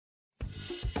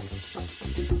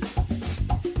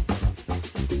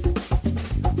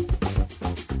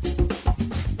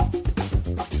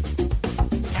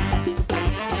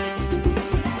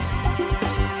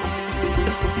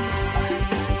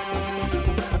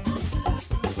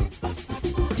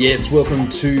Yes, welcome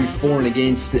to For and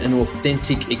Against, an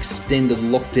authentic extended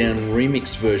lockdown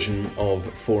remix version of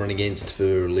For and Against.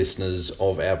 For listeners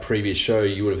of our previous show,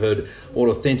 you would have heard what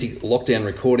authentic lockdown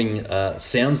recording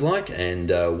sounds like,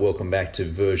 and welcome back to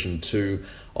version 2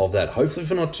 of that, hopefully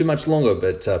for not too much longer,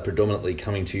 but predominantly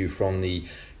coming to you from the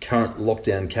current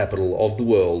lockdown capital of the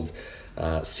world,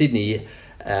 Sydney.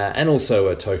 And also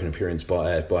a token appearance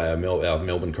by our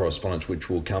Melbourne correspondent, which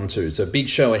we'll come to. So big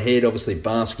show ahead, obviously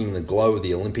basking in the glow of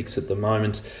the Olympics at the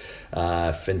moment.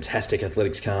 Fantastic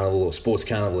athletics carnival or sports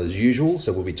carnival as usual.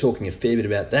 So we'll be talking a fair bit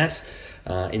about that.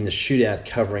 In the shootout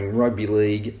covering rugby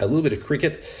league, a little bit of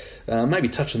cricket, maybe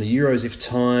touch on the Euros if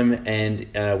time, and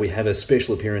we have a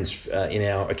special appearance in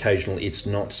our occasional It's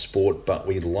Not Sport But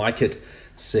We Like It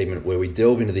segment where we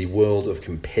delve into the world of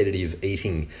competitive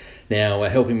eating. Now,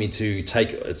 helping me to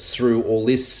take us through all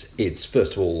this, it's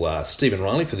first of all Stephen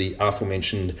Riley for the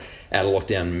aforementioned Out of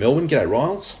Lockdown Melbourne. G'day,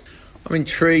 Riles. I'm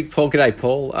intrigued, Paul. G'day,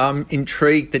 Paul. I'm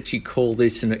intrigued that you call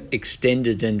this an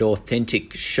extended and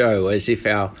authentic show, as if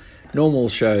our normal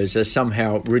shows are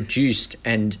somehow reduced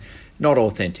and not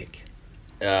authentic.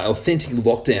 Authentic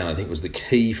lockdown, I think, was the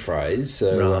key phrase.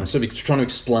 So Right. I'm sort of trying to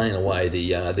explain away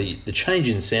the change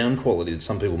in sound quality that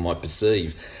some people might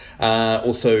perceive.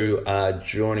 Also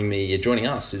joining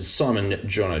us is Simon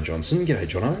Jono Johnson. G'day,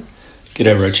 Jono.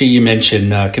 G'day, Richie. You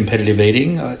mentioned competitive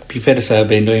eating. It'd be fair to say I've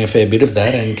been doing a fair bit of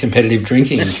that, and competitive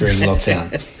drinking during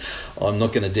lockdown. I'm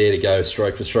not going to dare to go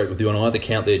stroke for stroke with you on either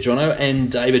count there, Jono.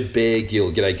 And David Bear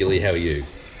Gill. G'day, Gilly. How are you?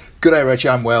 G'day, Richie.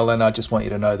 I'm well, and I just want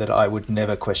you to know that I would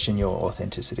never question your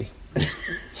authenticity.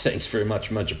 Thanks very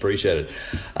much. Much appreciated.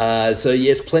 So,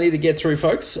 yes, plenty to get through,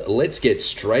 folks. Let's get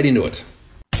straight into it.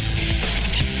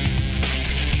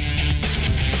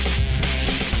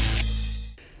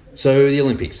 So the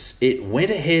Olympics, it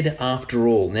went ahead after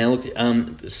all. Now look,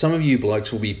 some of you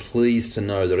blokes will be pleased to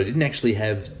know that I didn't actually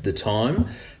have the time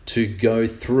to go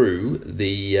through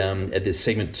the at the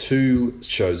segment 2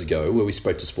 shows ago where we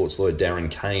spoke to sports lawyer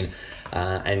Darren Kane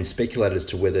and speculated as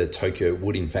to whether Tokyo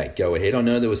would in fact go ahead. I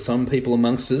know there were some people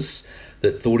amongst us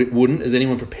that thought it wouldn't. Is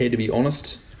anyone prepared to be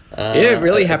honest? Yeah,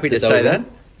 really happy to say that.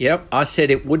 Yep, I said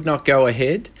it would not go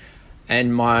ahead.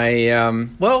 And my, I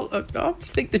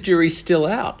think the jury's still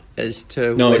out as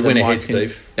to no, whether it went ahead,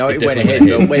 Steve. No, it went ahead.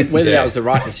 But whether that was the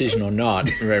right decision or not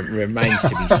remains to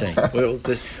be seen. We'll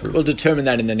determine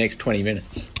that in the next 20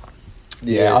 minutes.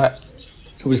 Yeah,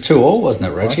 it was 2-2, wasn't it,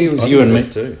 Reggie? It was you and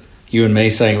me. You and me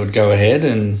saying it would go ahead,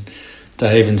 and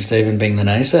Dave and Stephen being the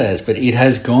naysayers. But it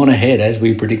has gone ahead as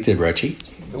we predicted, Reggie.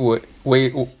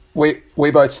 We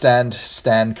both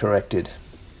stand corrected.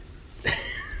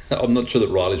 I'm not sure that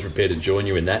Riley's prepared to join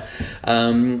you in that.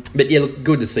 But yeah, look,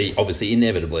 good to see, obviously,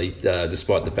 inevitably,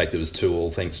 despite the fact that it was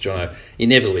 2-2, thanks, Jono,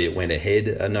 inevitably it went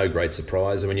ahead. No great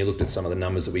surprise. And when you looked at some of the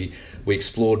numbers that we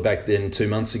explored back then 2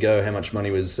 months ago, how much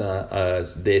money was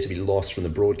there to be lost from the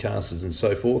broadcasters and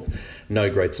so forth, no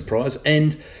great surprise.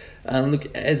 And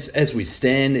look, as we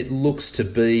stand, it looks to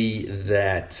be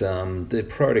that the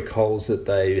protocols that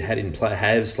they had in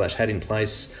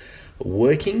place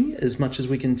working as much as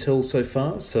we can tell so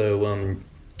far. So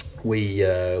we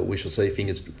shall see.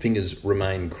 Fingers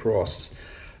remain crossed.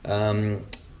 So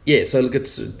look,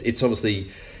 it's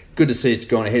obviously good to see it's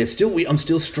gone ahead. I'm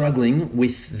still struggling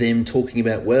with them talking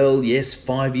about, well, yes,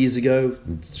 5 years ago,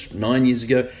 9 years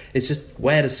ago. It's just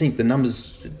way out of sync. The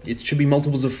numbers, it should be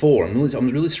multiples of 4. I'm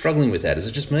really struggling with that. Is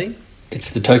it just me?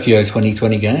 It's the Tokyo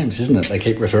 2020 Games, isn't it? They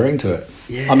keep referring to it.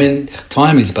 Yeah. I mean,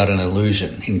 time is but an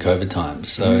illusion in COVID times,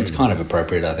 so it's kind of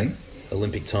appropriate, I think.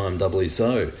 Olympic time, doubly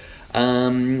so.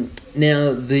 Now,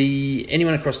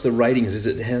 anyone across the ratings,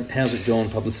 how's it gone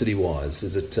publicity-wise?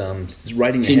 Is it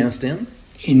rating the house down?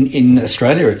 In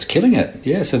Australia, it's killing it.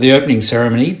 Yeah, so the opening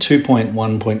ceremony,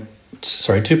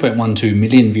 2.12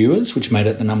 million viewers, which made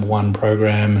it the number 1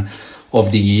 program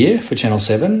of the year for Channel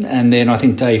 7. And then I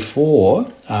think day 4,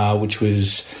 which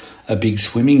was a big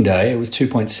swimming day, it was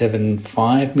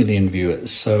 2.75 million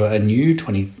viewers. So a new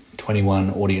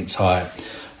 2021 audience high,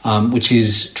 which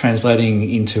is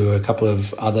translating into a couple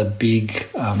of other big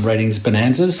ratings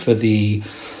bonanzas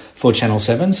for Channel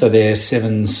 7. So their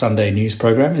 7 Sunday news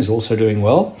program is also doing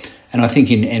well. And I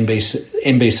think in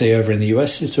NBC over in the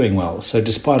US is doing well. So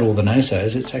despite all the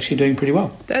naysayers, it's actually doing pretty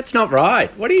well. That's not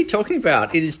right. What are you talking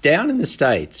about? It is down in the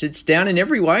States. It's down in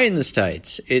every way in the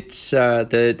States. It's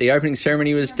the opening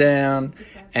ceremony was down,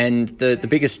 and the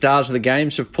biggest stars of the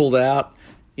games have pulled out.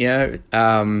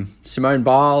 Simone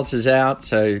Biles is out,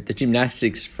 so the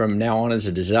gymnastics from now on is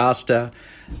a disaster.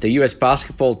 The US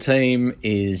basketball team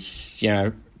is,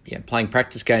 playing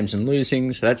practice games and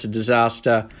losing, so that's a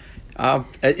disaster.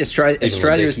 Australia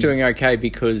is doing okay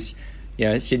because,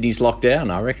 Sydney's locked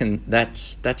down. I reckon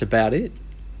that's about it.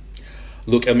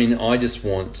 Look, I mean, I just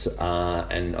want,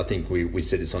 and I think we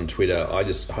said this on Twitter,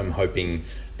 I'm hoping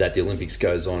that the Olympics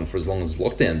goes on for as long as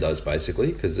lockdown does,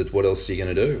 basically, because what else are you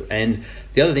going to do? And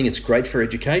the other thing, it's great for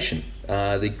education.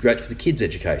 Great for the kids'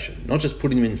 education. Not just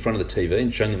putting them in front of the TV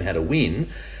and showing them how to win,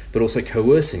 but also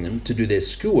coercing them to do their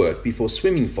schoolwork before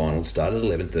swimming finals start at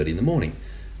 11:30 in the morning.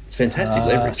 It's fantastic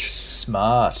leverage.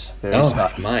 Smart. Very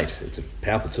smart. Mate, it's a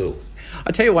powerful tool.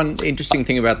 I'll tell you one interesting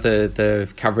thing about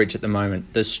the coverage at the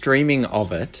moment. The streaming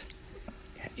of it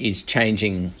is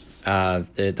changing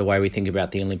the way we think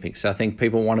about the Olympics. I think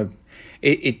people want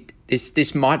to...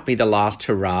 This might be the last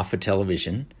hurrah for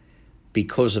television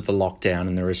because of the lockdown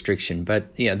and the restriction.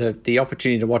 But the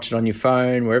opportunity to watch it on your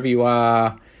phone, wherever you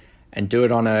are, and do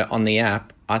it on the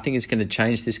app, I think it's going to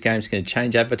change this game. It's going to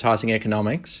change advertising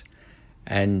economics.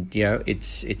 And,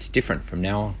 it's different from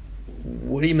now on.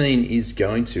 What do you mean is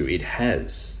going to? It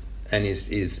has. And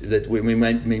is that we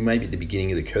may be at the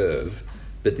beginning of the curve,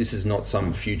 but this is not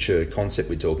some future concept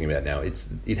we're talking about now.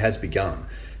 It has begun.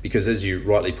 Because as you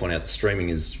rightly point out, the streaming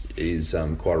is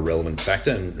quite a relevant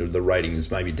factor, and the ratings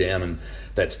may be down, and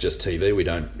that's just TV.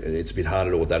 It's a bit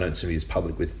harder, or they don't seem to be as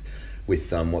public with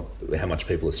how much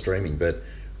people are streaming. But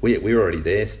we're already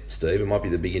there, Steve. It might be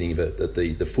the beginning of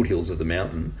the foothills of the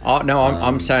mountain. Oh no,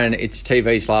 I'm saying it's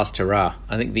TV's last hurrah.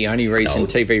 I think the only reason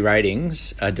TV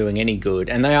ratings are doing any good,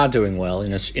 and they are doing well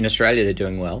in Australia, they're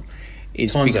doing well,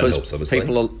 is because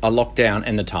people are locked down,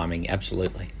 and the timing,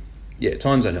 absolutely. Yeah,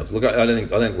 time zone helps. Look, I don't think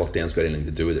lockdown's got anything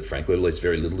to do with it, frankly, or at least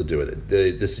very little to do with it.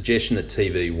 The suggestion that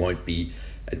TV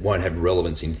won't have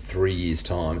relevance in 3 years'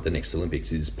 time at the next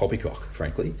Olympics is poppycock,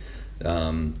 frankly.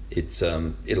 Its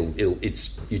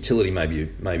utility may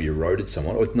be eroded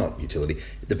somewhat, or not utility.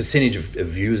 The percentage of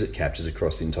viewers it captures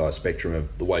across the entire spectrum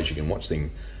of the ways you can watch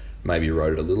things may be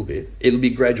eroded a little bit. It'll be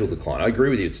a gradual decline. I agree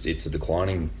with you. It's a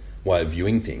declining way of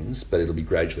viewing things, but it'll be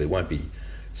gradually. It won't be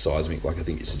seismic like I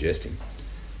think you're suggesting.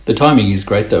 The timing is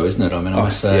great, though, isn't it? I mean, I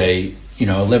must say,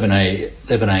 11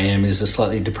 a.m. is a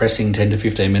slightly depressing 10 to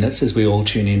 15 minutes as we all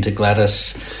tune in to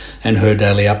Gladys and her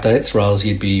daily updates. Riles,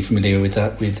 you'd be familiar with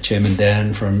that with Chairman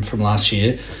Dan from last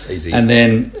year. Easy. And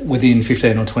then within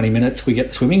 15 or 20 minutes, we get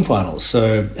the swimming finals.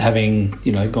 So having,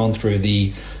 gone through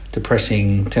the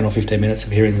depressing 10 or 15 minutes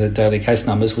of hearing the daily case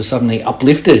numbers, we're suddenly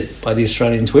uplifted by the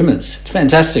Australian swimmers. It's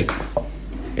fantastic.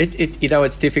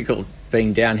 It's difficult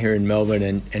being down here in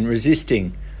Melbourne and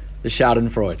resisting the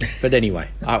Schadenfreude. But anyway,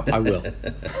 I will.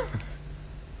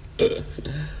 It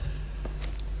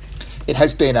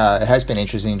has been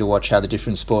interesting to watch how the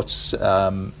different sports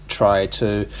how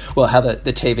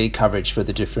the TV coverage for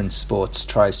the different sports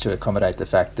tries to accommodate the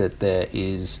fact that there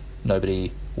is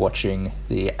nobody watching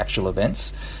the actual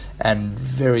events, and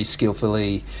very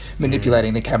skillfully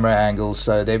manipulating the camera angles.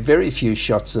 So there are very few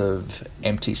shots of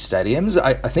empty stadiums.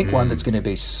 I think one that's going to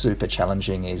be super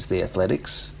challenging is the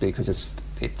athletics, because it's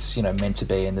meant to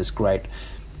be in this great,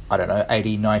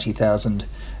 80, 90,000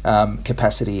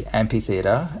 capacity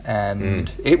amphitheatre,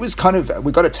 and it was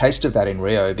we got a taste of that in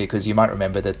Rio, because you might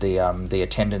remember that the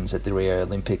attendance at the Rio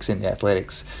Olympics in the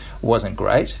athletics wasn't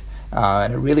great.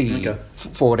 And it really,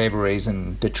 for whatever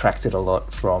reason, detracted a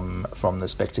lot from the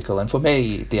spectacle. And for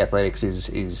me, the athletics is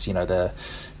the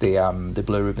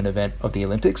blue ribbon event of the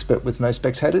Olympics. But with no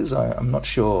spectators, I'm not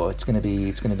sure it's going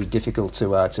to be difficult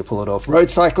to pull it off. Road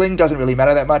cycling doesn't really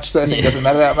matter that much. Surfing doesn't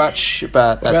matter that much.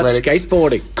 But athletics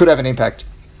skateboarding could have an impact.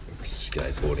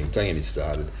 Skateboarding, don't get me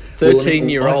started.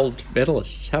 13-year-old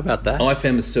medalists. How about that? I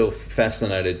found myself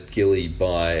fascinated, Gilly,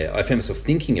 I found myself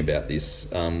thinking about this,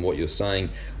 what you're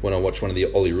saying, when I watched one of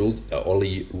the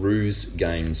Ollie Roos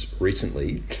games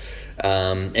recently.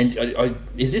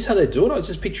 Is this how they do it? I was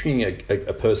just picturing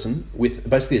a person with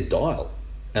basically a dial,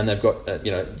 and they've got,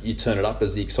 you turn it up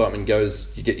as the excitement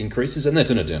goes, you get increases, and they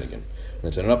turn it down again.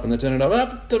 And they turn it up, and they turn it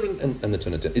up, and they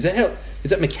turn it down. Is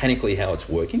that mechanically how it's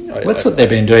working? That's what they've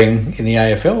been doing in the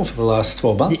AFL for the last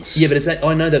 12 months. Yeah, but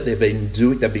I know that they've been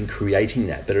creating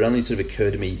that, but it only sort of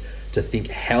occurred to me to think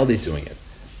how they're doing it,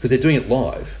 because they're doing it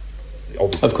live,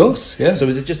 obviously. Of course, yeah. So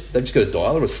is it just they've just got a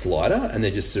dial or a slider, and they're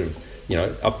just sort of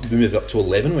move up to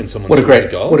 11 when someone's a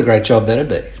goal? What a great job that'd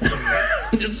be.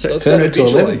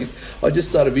 I just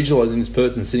started visualising this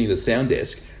person sitting at the sound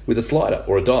desk with a slider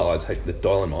or a dial. I take the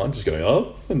dial in mind, just going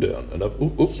up and down and up.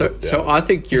 So I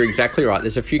think you're exactly right.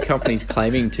 There's a few companies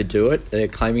claiming to do it. They're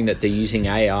claiming that they're using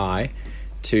AI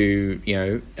to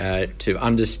to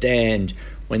understand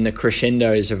when the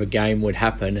crescendos of a game would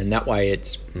happen, and that way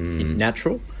it's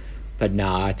natural. But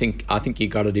I think you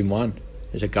got it in one.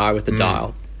 There's a guy with the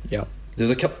dial. Yep. There's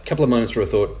a couple of moments where I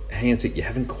thought, hang on a sec, you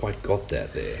haven't quite got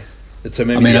that there. So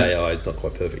maybe the AI is not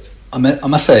quite perfect. I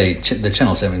must say the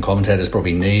Channel 7 commentators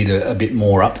probably need a bit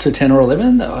more up to 10 or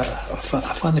 11. I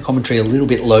find the commentary a little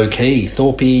bit low-key.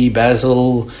 Thorpe,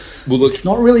 Basil, it's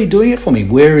not really doing it for me.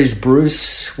 Where is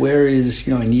Bruce? Where is,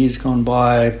 in years gone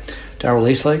by, Daryl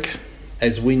Eastlake?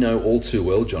 As we know all too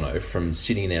well, Jono, from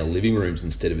sitting in our living rooms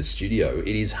instead of a studio,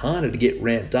 it is harder to get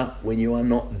ramped up when you are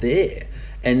not there.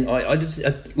 And I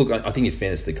think in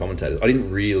fairness to the commentators, I didn't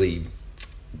really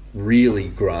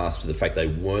grasp the fact they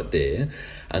weren't there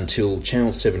until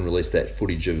Channel 7 released that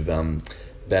footage of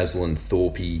Basil and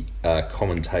Thorpe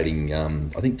commentating,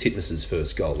 I think Titmus's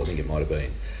first goal, I think it might have been.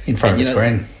 In front of the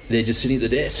screen. They're just sitting at the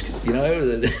desk,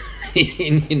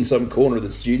 in some corner of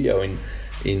the studio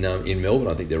in Melbourne,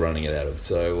 I think they're running it out of.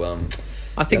 So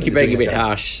I think you're being a bit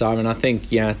harsh, Simon. I think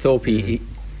Thorpe,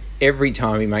 every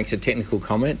time he makes a technical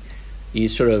comment, you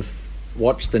sort of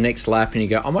watch the next lap and you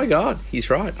go, oh my God, he's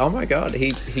right. Oh my God,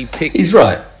 he picked. He's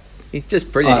right. He's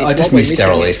just brilliant. I just miss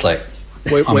Daryl Eastlake.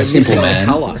 I'm a simple man.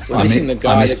 We're missing the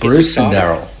guy. I miss Bruce and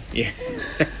Daryl. Yeah,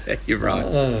 you're right.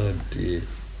 Oh dear.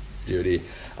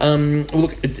 Well,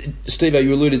 look, Steve,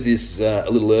 you alluded to this a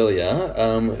little earlier.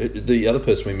 The other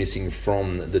person we're missing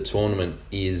from the tournament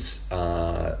is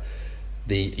the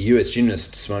US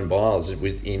gymnast Simone Biles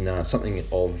in something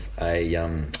of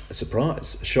a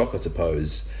surprise, a shock, I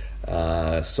suppose.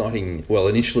 Citing,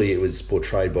 initially it was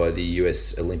portrayed by the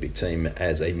US Olympic team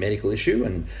as a medical issue,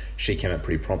 and she came out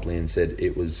pretty promptly and said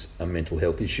it was a mental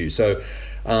health issue. So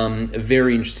a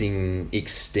very interesting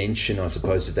extension, I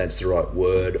suppose, if that's the right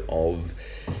word, of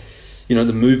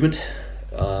the movement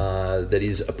that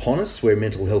is upon us, where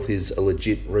mental health is a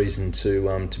legit reason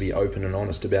to be open and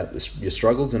honest about your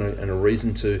struggles, and a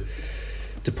reason to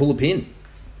pull a pin.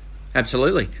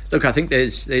 Absolutely. Look, I think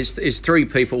there's three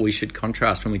people we should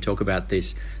contrast when we talk about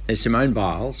this. There's Simone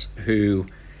Biles, who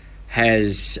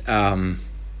has done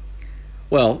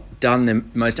the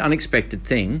most unexpected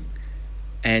thing,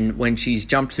 and when she's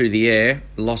jumped through the air,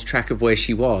 lost track of where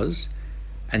she was,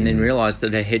 and then realised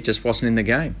that her head just wasn't in the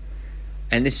game.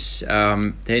 And this,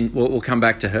 then we'll come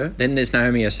back to her. Then there's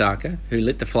Naomi Osaka, who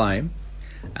lit the flame,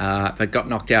 but got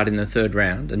knocked out in the third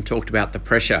round, and talked about the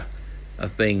pressure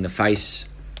of being the face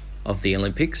of the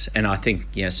Olympics. And I think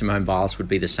Simone Biles would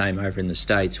be the same over in the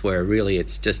States, where really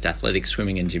it's just athletics,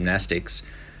 swimming and gymnastics,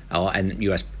 and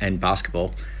US and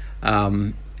basketball.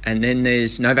 And then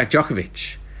there's Novak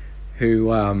Djokovic,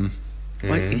 who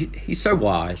he's so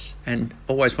wise and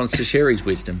always wants to share his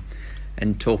wisdom,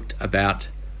 and talked about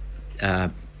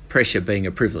pressure being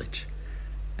a privilege.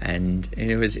 And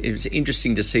it was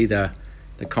interesting to see the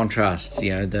contrast.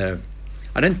 I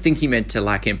don't think he meant to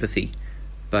lack empathy,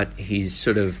 but he's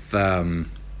sort of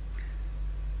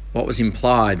what was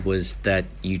implied was that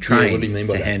you train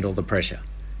to handle the pressure.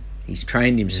 He's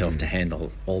trained himself to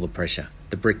handle all the pressure,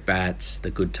 the brickbats,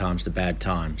 the good times, the bad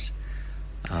times.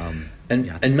 And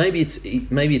maybe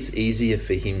it's easier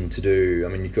for him to do. I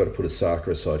mean, you've got to put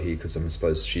Osaka aside here, because I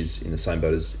suppose she's in the same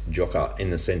boat as Djokovic in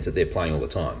the sense that they're playing all the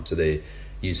time, so they're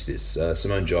used to this.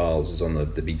 Simone Giles is on the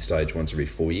big stage once every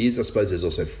 4 years. I suppose there's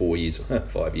also 5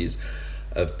 years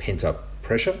of pent up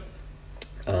pressure,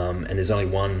 and there's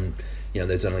only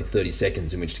there's only 30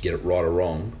 seconds in which to get it right or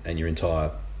wrong, and your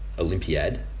entire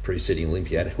preceding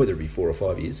Olympiad, whether it be 4 or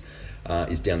 5 years,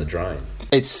 is down the drain.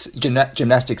 It's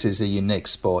gymnastics is a unique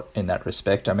sport in that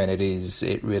respect. I mean,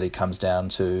 it really comes down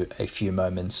to a few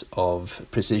moments of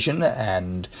precision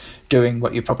and doing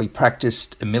what you probably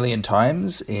practiced a million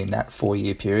times in that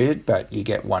 4-year period, but you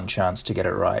get one chance to get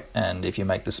it right, and if you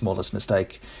make the smallest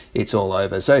mistake, it's all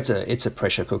over. So it's a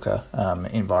pressure cooker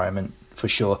environment for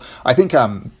sure. I think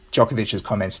Djokovic's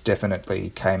comments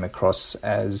definitely came across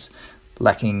as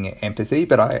lacking empathy,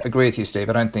 but I agree with you, Steve.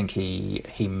 I don't think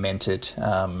he meant it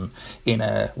in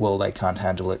a they can't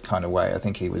handle it kind of way. I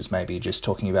think he was maybe just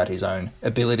talking about his own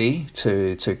ability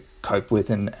to cope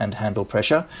with and handle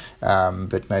pressure,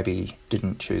 but maybe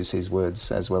didn't choose his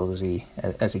words as well as he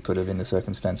could have in the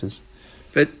circumstances.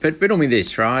 But riddle me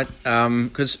this, right?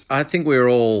 Because I think we're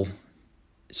all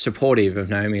supportive of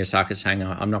Naomi Osaka saying,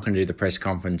 I'm not going to do the press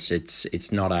conference.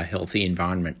 It's not a healthy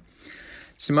environment.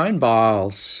 Simone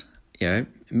Biles,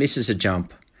 misses a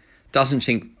jump, doesn't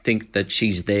think that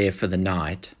she's there for the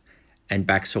night, and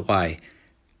backs away.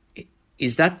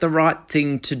 Is that the right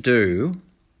thing to do,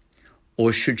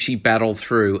 or should she battle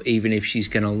through even if she's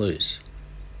going to lose?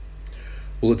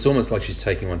 Well, it's almost like she's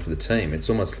taking one for the team. It's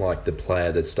almost like the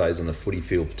player that stays on the footy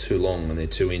field for too long when they're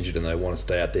too injured and they want to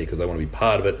stay out there because they want to be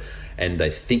part of it and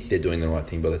they think they're doing the right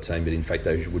thing by the team, but in fact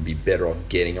they would be better off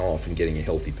getting off and getting a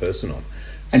healthy person on.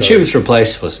 And she was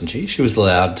replaced, wasn't she? She was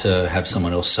allowed to have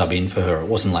someone else sub in for her. It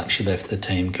wasn't like she left the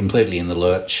team completely in the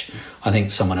lurch. I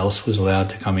think someone else was allowed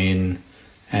to come in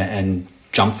and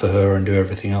jump for her and do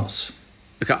everything else.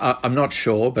 Look, I'm not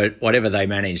sure, but whatever they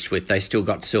managed with, they still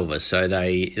got silver, so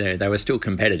they were still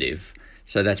competitive.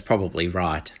 So that's probably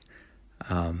right.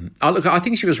 Look, I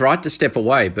think she was right to step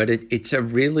away, but it's a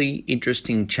really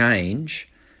interesting change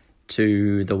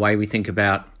to the way we think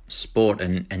about sport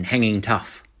and hanging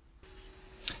tough.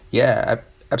 Yeah,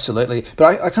 absolutely.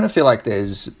 But I kind of feel like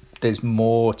there's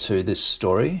more to this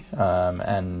story,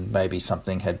 and maybe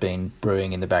something had been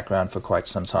brewing in the background for quite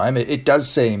some time. It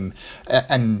does seem,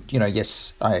 and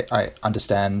yes, I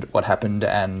understand what happened,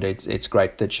 and it's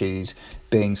great that she's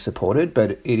being supported,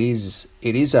 but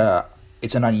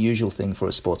it's an unusual thing for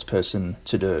a sports person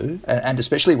to do, and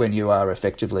especially when you are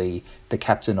effectively the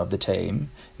captain of the team.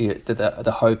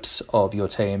 The hopes of your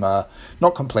team are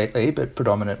not completely, but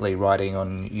predominantly riding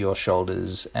on your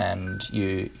shoulders, and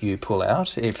you pull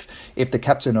out. If the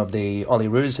captain of the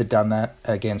Olyroos had done that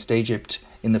against Egypt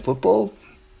in the football,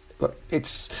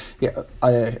 it's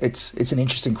an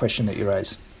interesting question that you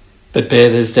raise. But Bear,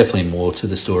 there's definitely more to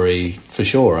the story for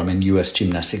sure. I mean, US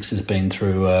Gymnastics has been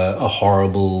through a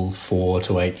horrible 4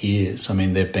 to 8 years. I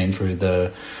mean, they've been through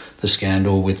the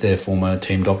scandal with their former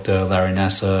team doctor, Larry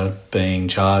Nassar, being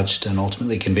charged and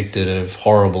ultimately convicted of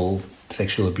horrible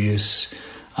sexual abuse,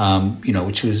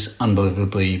 which was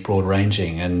unbelievably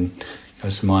broad-ranging. And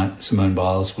Simone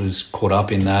Biles was caught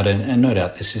up in that, and no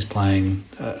doubt this is playing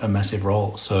a massive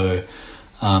role. So,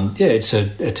 it's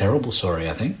a terrible story,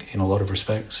 I think, in a lot of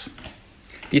respects.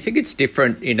 Do you think it's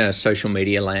different in a social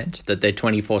media land that they're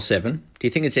 24/7? Do you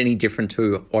think it's any different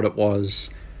to what it was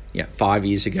 5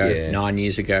 years ago, 9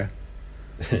 years ago?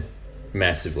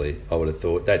 Massively, I would have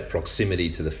thought. That proximity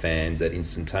to the fans, that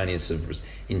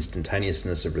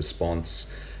instantaneousness of response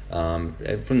from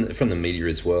the media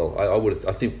as well. I would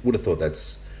have thought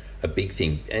that's a big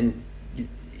thing. And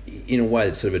in a way,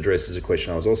 it sort of addresses a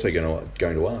question I was also going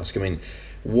to ask. I mean,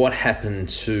 what happened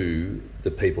to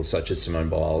the people such as Simone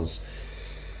Biles,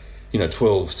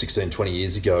 12, 16, 20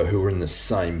 years ago, who were in the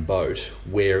same boat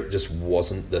where it just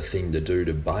wasn't the thing to do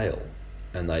to bail,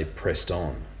 and they pressed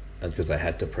on because they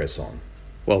had to press on?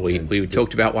 Well, we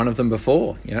talked about one of them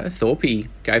before. Thorpe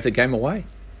gave the game away.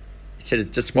 He said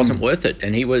it just wasn't worth it,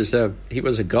 and he was a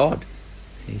god.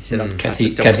 He said,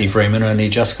 Kathy Freeman only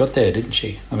just got there, didn't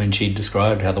she? I mean, she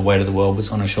described how the weight of the world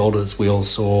was on her shoulders. We all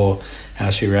saw how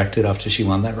she reacted after she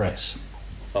won that race.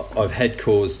 I've had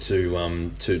cause to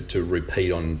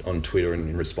repeat on Twitter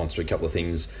in response to a couple of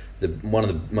things. One of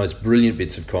the most brilliant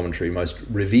bits of commentary, most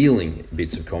revealing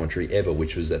bits of commentary ever,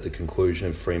 which was at the conclusion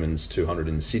of Freeman's 200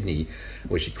 in Sydney,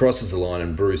 where she crosses the line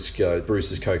and Bruce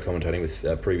is co-commentating with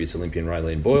previous Olympian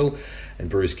Raylene Boyle, and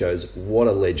Bruce goes, "What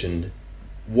a legend,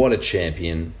 what a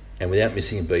champion," and without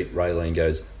missing a beat, Raylene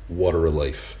goes, "What a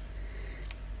relief."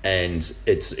 And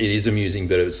it is amusing,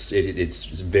 but it's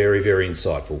very, very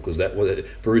insightful, because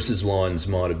Bruce's lines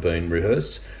might have been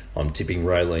rehearsed. I'm tipping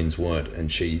Raylene's weren't, and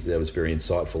that was very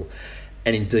insightful.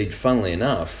 And indeed, funnily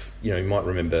enough, you might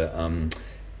remember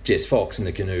Jess Fox in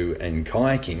the canoe and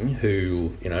kayaking,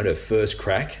 who her first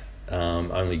crack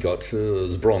only got it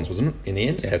was bronze, wasn't it, in the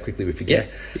end? Yeah. How quickly we forget.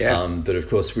 Yeah. But of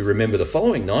course, we remember the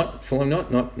following night,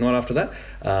 not after that,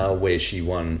 where she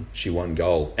won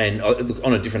gold. And look,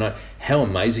 on a different note, how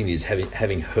amazing it is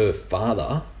having her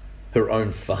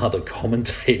own father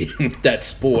commentating that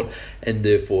sport, and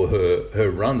therefore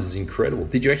her runs is incredible.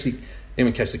 Did you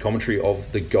anyone catch the commentary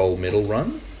of the gold medal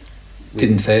run?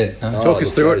 Didn't see it. No. Talk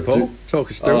us through it, Paul.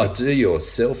 Talk us through it. Do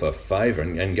yourself a favour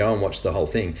and go and watch the whole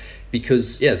thing,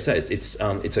 because it's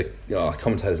a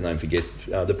commentator's name, forget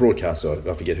the broadcaster,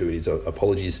 I forget who it is.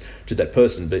 Apologies to that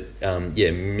person, but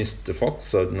Mr.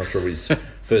 Fox. I'm not sure what his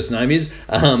first name is,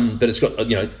 but it's got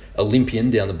Olympian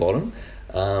down the bottom,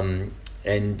 and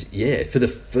for the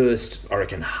first, I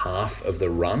reckon, half of the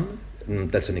run.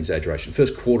 That's an exaggeration.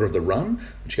 First quarter of the run,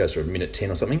 which goes for a minute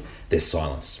 10 or something, there's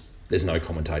silence. There's no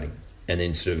commentating. And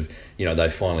then sort of, they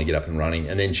finally get up and running,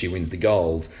 and then she wins the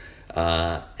gold.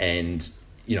 And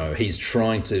he's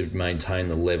trying to maintain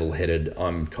the level-headed,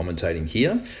 I'm commentating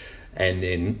here. And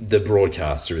then the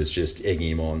broadcaster is just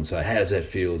egging him on. So how does that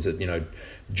feel? Is it,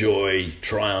 joy,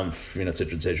 triumph, et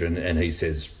cetera, et cetera? And he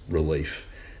says relief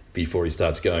before he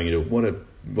starts going into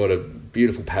what a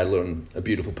beautiful paddler and a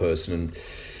beautiful person. And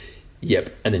yep,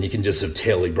 and then you can just sort of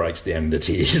tell he breaks down into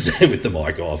tears with the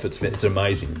mic off. It's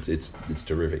amazing. It's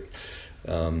terrific.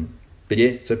 But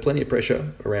yeah, so plenty of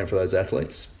pressure around for those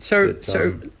athletes. So,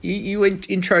 But, you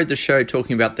introed the show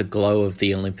talking about the glow of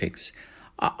the Olympics.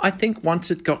 I think once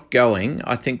it got going,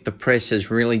 I think the press has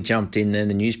really jumped in there.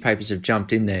 The newspapers have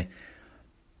jumped in there.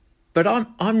 But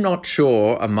I'm not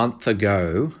sure a month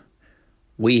ago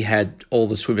we had all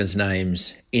the swimmers'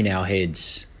 names in our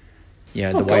heads. You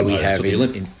know, the way we have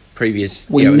in previous...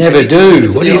 We never do.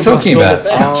 What are you talking about?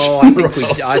 Oh, I think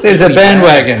we do. There's a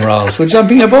bandwagon, Rolls. We're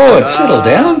jumping aboard. Settle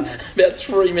down. About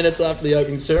 3 minutes after the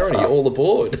opening ceremony, all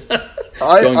aboard.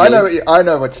 I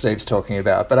know what Steve's talking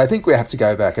about, but I think we have to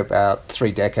go back about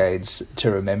 3 decades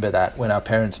to remember that, when our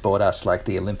parents bought us like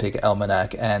the Olympic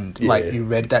Almanac, and like you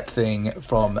read that thing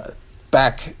from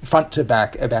front to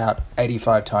back about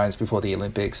 85 times before the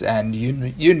Olympics, and you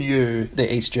knew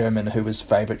the East German who was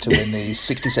favourite to win the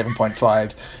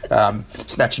 67.5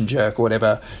 snatch and jerk or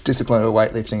whatever discipline of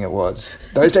weightlifting it was.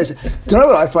 Those days, do you know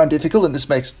what I find difficult, and this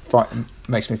makes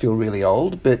me feel really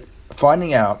old, but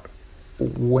finding out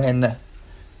when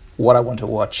what I want to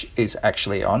watch is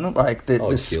actually on. Like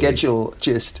the schedule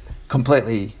just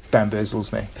completely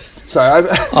bamboozles me. So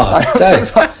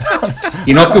Dave,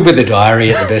 you're not good with the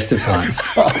diary at the best of times.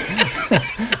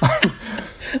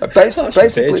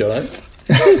 Basically,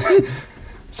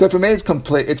 so for me,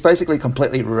 it's basically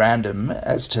completely random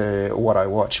as to what I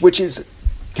watch, which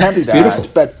can be bad, beautiful.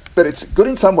 But it's good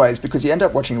in some ways, because you end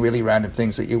up watching really random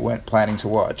things that you weren't planning to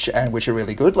watch and which are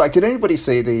really good. Like, did anybody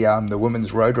see the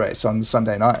women's road race on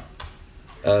Sunday night?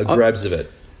 Grabs of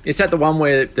it. Is that the one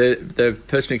where the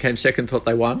person who came second thought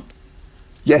they won?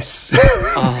 Yes.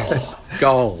 Oh,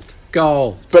 gold.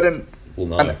 But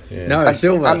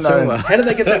Silver. How did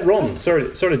they get that wrong?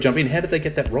 Sorry to jump in. How did they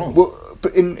get that wrong? Well,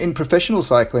 but in professional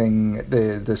cycling,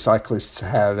 the cyclists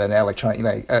have an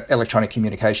electronic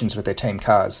communications with their team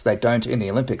cars. They don't in the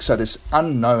Olympics. So this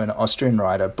unknown Austrian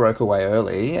rider broke away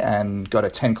early and got a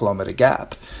 10-kilometre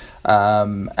gap.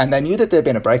 And they knew that there'd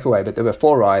been a breakaway, but there were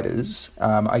 4 riders.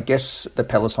 I guess the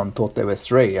peloton thought there were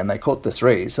 3, and they caught the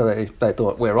 3. So they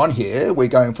thought, we're on here, we're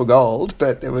going for gold.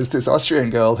 But there was this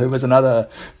Austrian girl who was another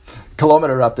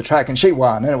kilometre up the track, and she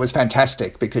won. And it was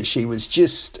fantastic, because she was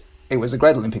it was a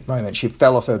great Olympic moment. She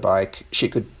fell off her bike. She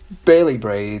could barely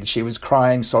breathe. She was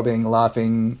crying, sobbing,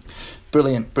 laughing.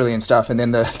 Brilliant stuff. And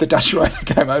then the Dutch rider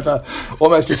came over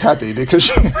almost as happy,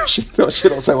 because she thought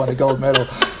she'd also won a gold medal.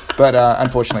 But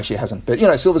unfortunately, she hasn't. But,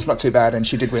 silver's not too bad, and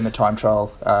she did win the time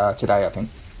trial today, I think.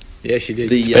 Yeah, she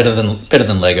did. It's better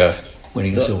than Lego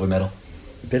winning a silver medal.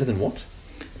 Better than what?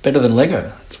 Better than Lego.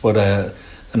 That's what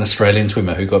an Australian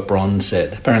swimmer who got bronze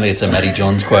said. Apparently, it's a Matty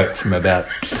Johns quote from about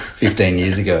 15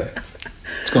 years ago.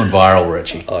 It's gone viral,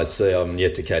 Richie. I see. I'm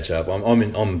yet to catch up.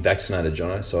 I'm vaccinated,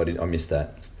 Jono, so I missed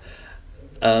that.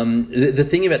 The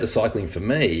thing about the cycling for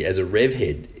me as a rev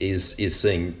head is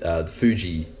seeing the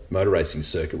Fuji motor racing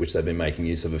circuit, which they've been making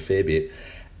use of a fair bit,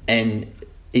 and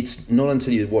it's not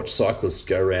until you watch cyclists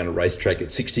go around a racetrack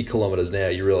at 60 kilometres an hour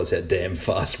you realise how damn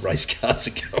fast race cars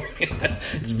are going.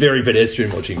 It's very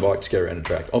pedestrian watching bikes go around a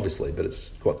track, obviously, but it's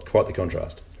quite the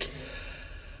contrast.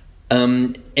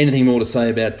 Anything more to say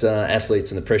about athletes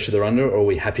and the pressure they're under, or are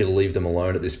we happy to leave them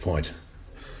alone at this point?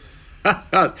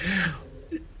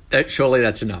 Surely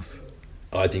that's enough.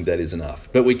 I think that is enough.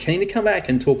 But we're keen to come back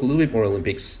and talk a little bit more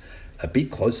Olympics a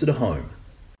bit closer to home.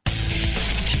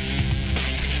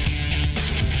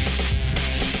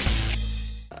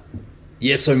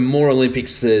 Yeah, so more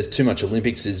Olympics. There's too much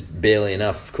Olympics is barely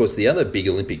enough. Of course, the other big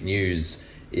Olympic news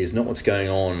is not what's going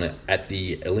on at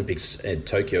the Olympics at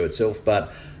Tokyo itself,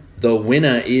 but the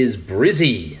winner is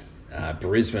Brizzy.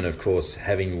 Brisbane, of course,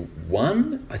 having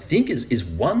won. I think is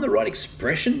won the right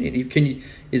expression?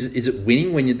 Is it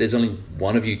winning when there's only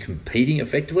one of you competing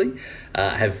effectively?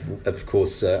 Have of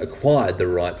course acquired the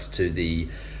rights to the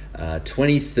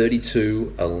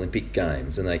 2032 Olympic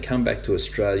Games, and they come back to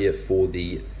Australia for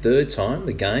the 3rd time.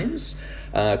 The Games.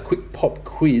 Quick pop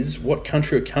quiz: what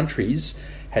country or countries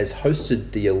has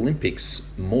hosted the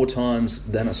Olympics more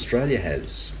times than Australia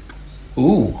has?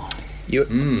 Ooh,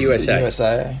 USA.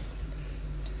 USA.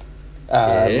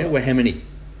 Well, how many?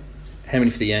 How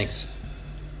many for the Yanks?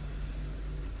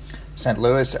 St.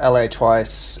 Louis, LA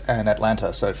twice, and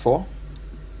Atlanta, so 4.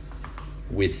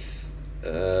 With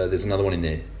there's another one in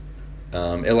there.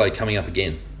 LA coming up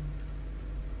again.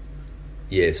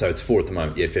 Yeah, so it's 4 at the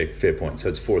moment. Yeah, fair point. So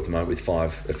it's 4 at the moment with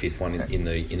 5, a 5th one in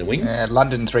the wings.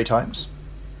 London 3 times.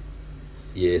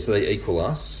 Yeah, so they equal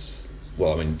us.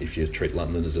 Well, I mean, if you treat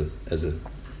London as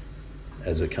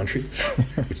a country,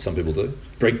 which some people do,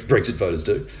 Brexit voters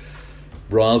do.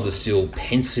 Riles is still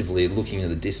pensively looking at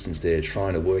the distance there,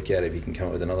 trying to work out if he can come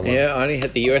up with another one. Yeah, I only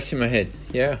had the US in my head.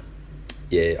 Yeah.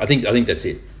 Yeah, I think that's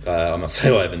it. I must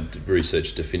say I haven't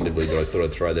researched definitively, but I thought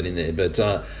I'd throw that in there. But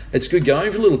it's good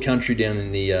going for a little country down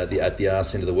in at the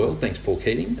arse end of the world. Thanks, Paul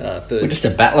Keating. Third. We're just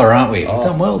a battler, aren't we? We've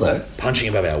done well, though. Punching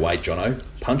above our weight, Jono.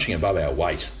 Punching above our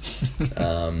weight.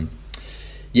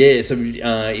 Yeah, so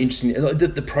interesting.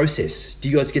 The process. Do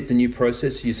you guys get the new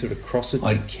process? You sort of cross it? Do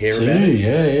you care about it?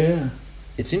 Yeah.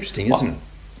 It's interesting, isn't it?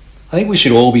 I think we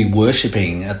should all be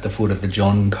worshipping at the foot of the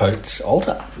John Coates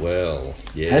altar. Well,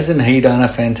 yes. Hasn't he done a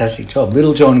fantastic job?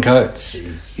 Little John Coates.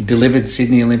 Jeez. He delivered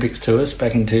Sydney Olympics to us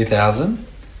back in 2000.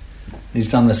 He's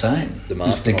done the same.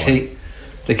 He's the key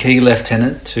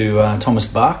lieutenant to Thomas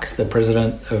Bach, the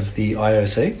president of the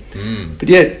IOC. But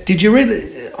yeah, did you read?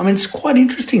 I mean, it's quite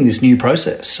interesting, this new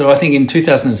process. So I think in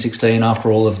 2016, after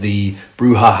all of the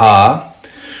brouhaha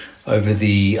over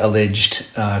the alleged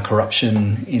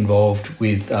corruption involved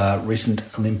with recent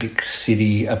Olympic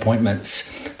City appointments,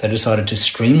 they decided to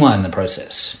streamline the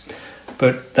process.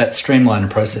 But that streamlined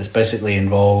process basically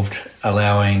involved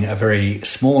allowing a very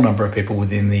small number of people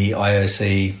within the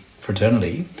IOC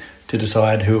fraternity to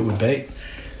decide who it would be.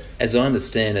 As I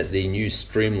understand it, the new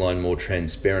streamlined, more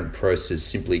transparent process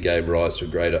simply gave rise to a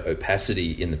greater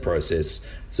opacity in the process,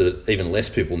 so that even less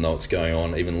people know what's going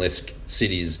on, even less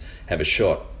cities have a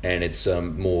shot, and it's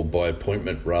more by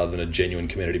appointment rather than a genuine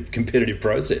competitive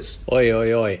process.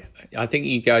 Oi. I think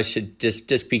you guys should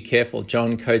just be careful.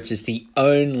 John Coates is the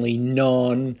only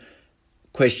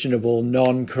non-questionable,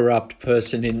 non-corrupt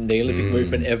person in the Olympic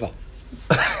movement ever.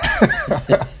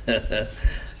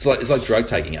 It's like drug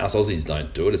taking. Us Aussies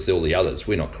don't do it. It's all the others.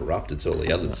 We're not corrupt. It's all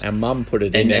the others. Our mum put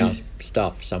it in our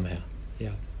stuff somehow.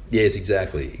 Yeah. Yes,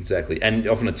 exactly. And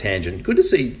off on a tangent. Good to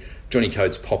see Johnny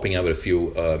Coates popping up at a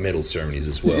few medal ceremonies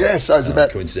as well. Yes, I was about...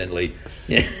 Coincidentally.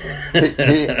 Yeah.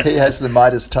 he has the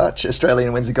Midas touch.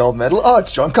 Australian wins a gold medal. Oh,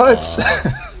 it's John Coates.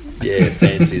 Yeah,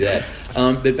 fancy that.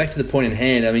 But back to the point in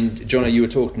hand, I mean, Jono, you were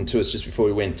talking to us just before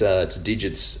we went to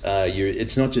Digits.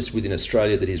 It's not just within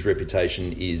Australia that his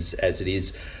reputation is as it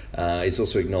is. It's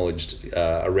also acknowledged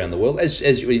around the world. He's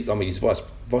vice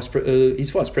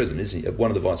president, isn't he?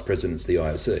 One of the vice presidents of the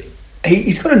IOC.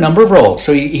 He's got a number of roles.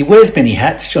 So he wears many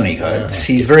hats, Johnny Coates.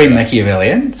 He's very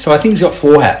Machiavellian. So I think he's got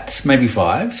 4 hats, maybe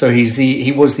 5. So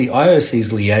he was the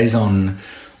IOC's liaison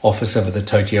officer for the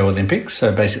Tokyo Olympics,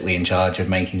 so basically in charge of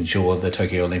making sure the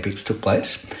Tokyo Olympics took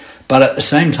place. But at the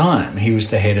same time, he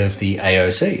was the head of the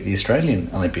AOC, the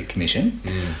Australian Olympic Commission.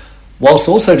 Whilst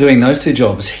also doing those 2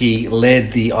 jobs, he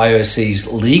led the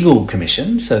IOC's legal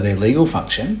commission, so their legal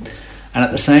function, and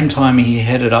at the same time he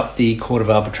headed up the Court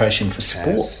of Arbitration for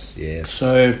Sport. Yes.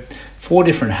 So 4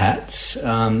 different hats.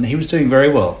 He was doing very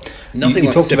well. Nothing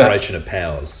like separation of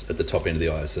powers at the top end of the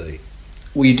IOC.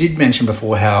 Well, you did mention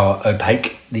before how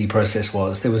opaque the process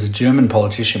was. There was a German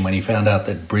politician, when he found out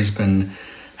that Brisbane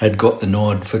had got the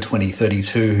nod for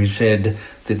 2032, who said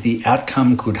that the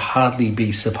outcome could hardly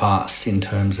be surpassed in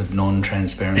terms of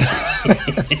non-transparency.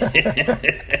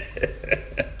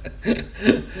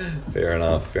 Fair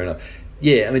enough.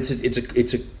 Yeah, I mean,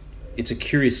 it's a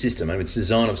curious system. I mean, it's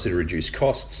designed obviously to reduce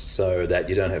costs so that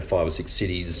you don't have 5 or 6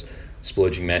 cities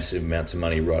splurging massive amounts of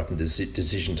money right up in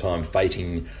decision time,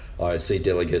 fating IOC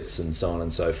delegates and so on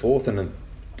and so forth. And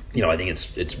I think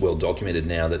it's well documented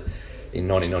now that in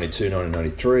 1992,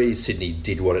 1993, Sydney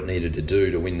did what it needed to do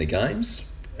to win the games.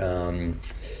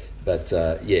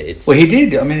 It's... Well, he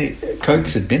did. I mean,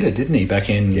 Coates admitted, didn't he, back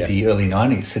in the early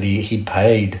 90s, that he'd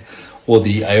paid, or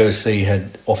the AOC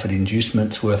had offered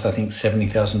inducements worth, I think,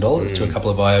 $70,000 to a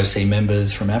couple of IOC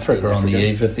members from Africa on the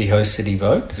eve of the host city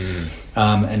vote.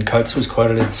 And Coates was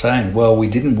quoted as saying, well, we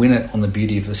didn't win it on the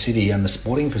beauty of the city and the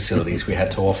sporting facilities we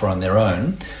had to offer on their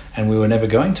own, and we were never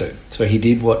going to. So he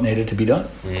did what needed to be done.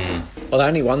 Well, they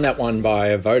only won that one by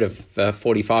a vote of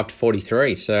 45 to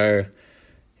 43. So,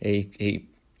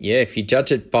 if you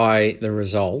judge it by the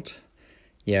result,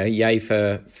 yay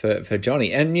for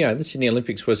Johnny. And, the Sydney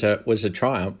Olympics was a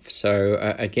triumph. So,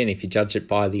 again, if you judge it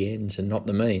by the ends and not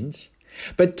the means.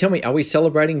 But tell me, are we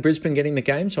celebrating Brisbane getting the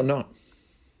games or not?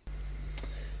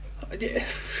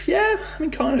 Yeah, I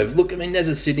mean, kind of. Look, I mean, as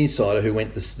a Sydney sider who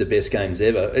went the best games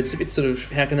ever, it's a bit sort of,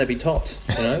 how can that be topped?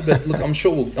 But look, I'm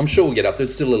sure we'll get up there.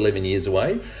 It's still 11 years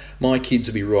away. My kids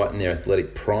will be right in their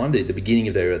athletic prime, the beginning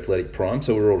of their athletic prime.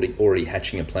 So we're already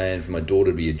hatching a plan for my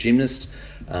daughter to be a gymnast.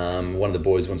 One of the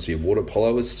boys wants to be a water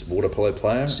polo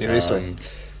player. Seriously.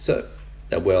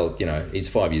 He's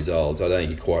 5 years old. I don't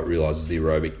think he quite realises the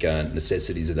aerobic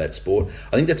necessities of that sport.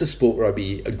 I think that's a sport where I'd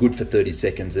be good for 30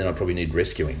 seconds, then I'd probably need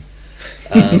rescuing.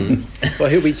 Well,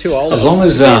 he'll be too old as long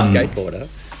as to be a skateboarder.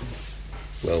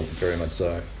 Well, very much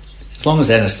so. As long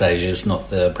as Anastasia's not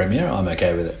the premier, I'm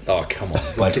okay with it. Oh, come on.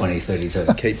 By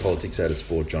 2032. Keep politics out of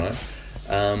sport, Jono.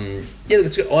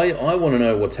 That's good. I want to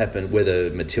know what's happened, whether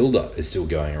Matilda is still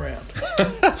going around.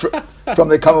 From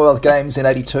the Commonwealth Games in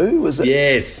 '82, was it?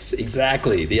 Yes,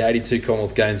 exactly. The '82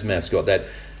 Commonwealth Games mascot, that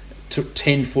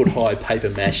 10-foot high paper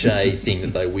mache thing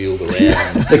that they wheeled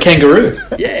around. The kangaroo.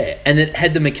 Yeah, and it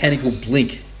had the mechanical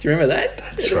blink. Do you remember that?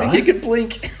 That's right. You could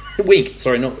blink. Wink.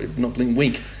 Sorry, not blink,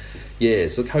 wink. Yeah,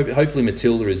 so hopefully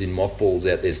Matilda is in mothballs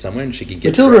out there somewhere and she can get...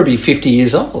 Matilda will be 50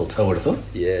 years old, I would have thought.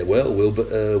 Yeah, well, will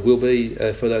be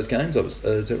for those games. Is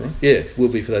that right? Yeah, will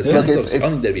be for those games. I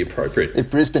think that'd be appropriate. If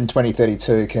Brisbane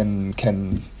 2032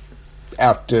 can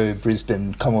outdo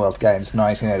Brisbane Commonwealth Games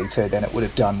 1982, then it would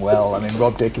have done well. I mean,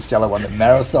 Rob De Costello won the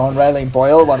marathon, Raylene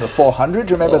Boyle won the 400.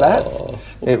 Remember that?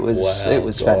 It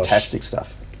was fantastic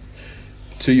stuff.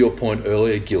 To your point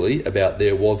earlier, Gilly, about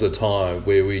there was a time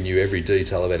where we knew every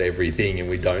detail about everything and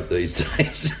we don't these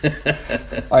days.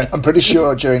 I'm pretty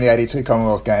sure during the '82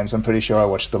 Commonwealth Games, I'm pretty sure I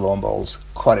watched the lawn bowls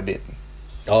quite a bit.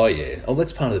 Oh yeah,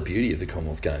 that's part of the beauty of the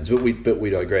Commonwealth Games. But we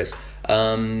digress.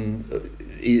 Other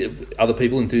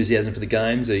people, enthusiasm for the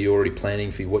games? Are you already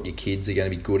planning for what your kids are going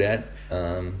to be good at?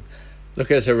 Look,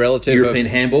 as a relative European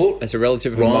handball. As a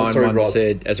relative of mine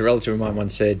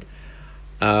once said,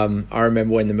 I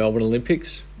remember when the Melbourne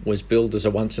Olympics was billed as a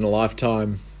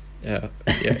once-in-a-lifetime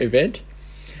event.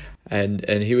 And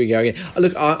here we go again.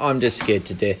 Look, I'm just scared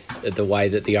to death at the way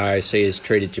that the IOC has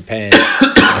treated Japan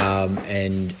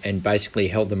and basically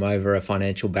held them over a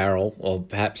financial barrel, or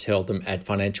perhaps held them at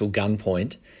financial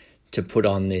gunpoint to put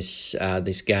on this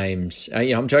games.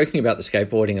 I'm joking about the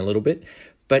skateboarding a little bit,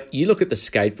 but you look at the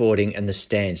skateboarding and the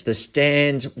stands. The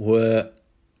stands were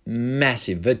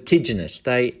massive, vertiginous.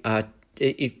 They are...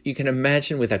 If you can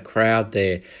imagine with a crowd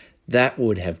there, that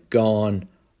would have gone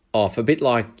off. A bit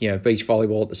like, beach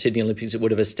volleyball at the Sydney Olympics, it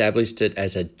would have established it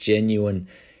as a genuine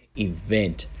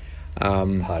event.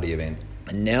 Party event.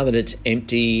 And now that it's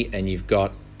empty and you've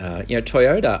got,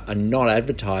 Toyota are not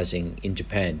advertising in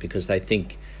Japan because they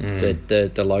think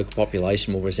that the local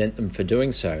population will resent them for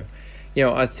doing so.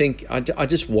 I think I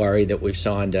just worry that we've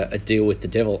signed a deal with the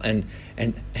devil, and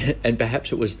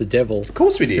perhaps it was the devil. Of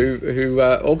course we did. Who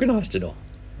organised it all.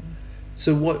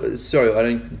 So what? Sorry,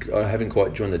 I haven't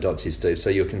quite joined the dots here, Steve. So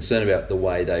you're concerned about the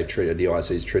way the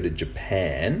IOC's treated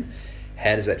Japan.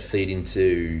 How does that feed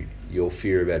into your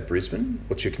fear about Brisbane?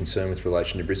 What's your concern with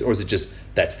relation to Brisbane, or is it just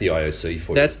that's the IOC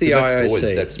for you? That's the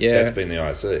IOC. That's been the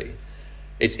IOC.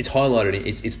 It's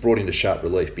highlighted. It's brought into sharp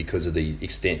relief because of the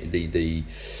extent, the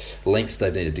lengths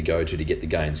they've needed to go to get the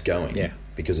games going. Yeah.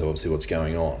 Because of obviously what's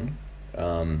going on.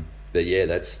 But yeah,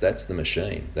 that's the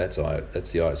machine. That's the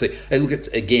IOC. And look,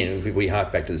 again, if we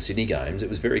hark back to the Sydney Games, it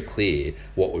was very clear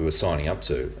what we were signing up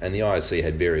to, and the IOC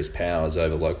had various powers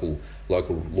over local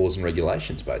laws and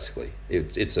regulations. Basically,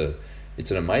 it's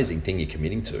an amazing thing you're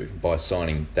committing to by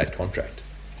signing that contract.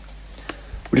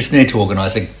 We just need to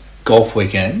organise a golf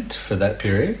weekend for that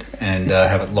period and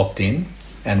have it locked in.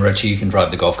 And Rochi, you can drive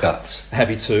the golf carts.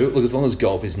 Happy to. Look, as long as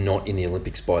golf is not in the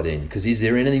Olympics by then, because is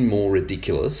there anything more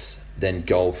ridiculous than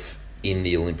golf in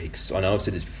the Olympics? I know I've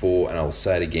said this before and I'll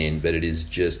say it again, but it is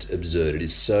just absurd. It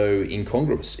is so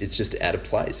incongruous. It's just out of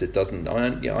place. It doesn't.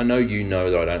 I know you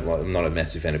know that I'm not a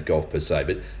massive fan of golf per se,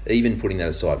 but even putting that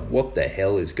aside, what the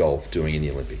hell is golf doing in the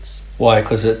Olympics? Why?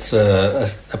 Because it's a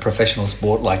professional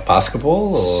sport like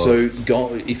basketball. Or? So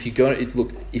if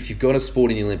you've got a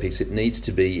sport in the Olympics, it needs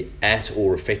to be at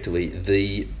or effectively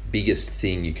the biggest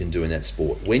thing you can do in that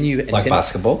sport.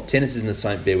 Basketball? Tennis is in the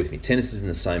same... Bear with me. Tennis is in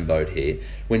the same boat here.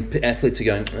 When athletes are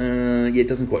going, it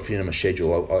doesn't quite fit into my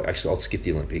schedule, I'll skip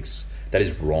the Olympics. That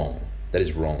is wrong.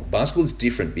 Basketball is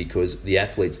different because the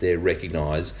athletes there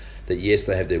recognise that, yes,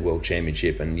 they have their World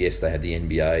Championship and, yes, they have the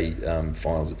NBA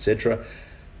finals, etc.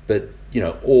 But,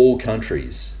 all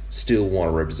countries still want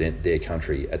to represent their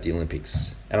country at the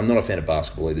Olympics. And I'm not a fan of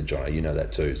basketball either, Jono. You know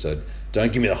that too. So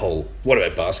don't give me the whole, what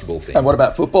about basketball thing? And what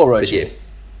about football, Roger? Yeah.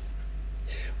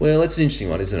 Well, that's an interesting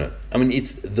one, isn't it? I mean,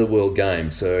 it's the World Game,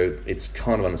 so it's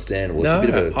kind of understandable. It's a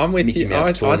bit of a I'm with Mickey you.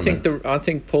 Mouse tournament. I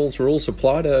think Paul's rules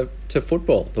apply to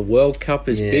football. The World Cup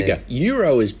is bigger.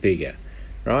 Euro is bigger,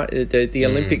 right? The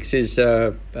Olympics is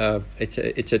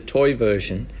it's a toy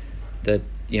version that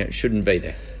shouldn't be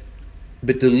there.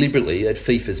 But deliberately, at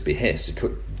FIFA's behest,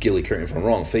 Gilly, correct me if I'm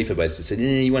wrong, FIFA basically said,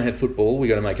 you want to have football, we've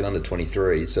got to make it under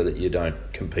 23 so that you don't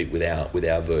compete with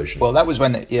our version. Well, that was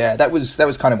when, that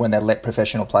was kind of when they let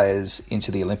professional players into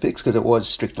the Olympics, because it was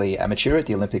strictly amateur at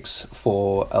the Olympics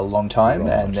for a long time,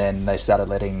 right. And then they started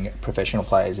letting professional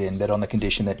players in, but on the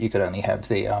condition that you could only have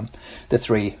the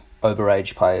three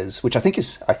overage players, which I think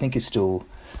is still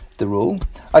the rule.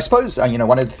 I suppose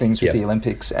one of the things with the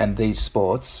Olympics and these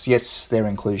sports, yes, their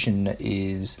inclusion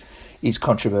is is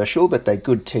controversial, but they're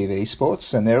good TV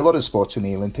sports. And there are a lot of sports in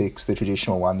the Olympics, the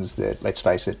traditional ones that, let's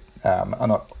face it, are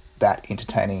not that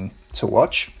entertaining to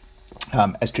watch.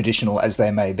 As traditional as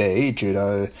they may be,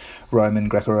 judo,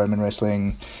 Greco-Roman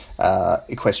wrestling,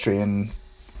 equestrian,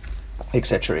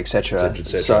 etc., etc.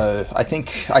 So I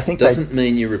think doesn't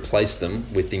mean you replace them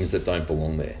with things that don't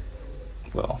belong there.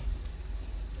 Well,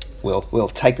 we'll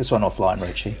take this one offline,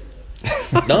 Richie.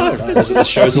 No, that's what the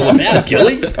show's all about,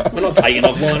 Gilly. We're not taking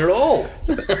offline at all.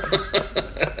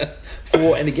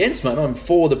 For and against, mate. I'm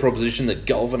for the proposition that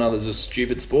golf and others are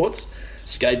stupid sports.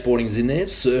 Skateboarding's in there,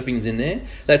 surfing's in there.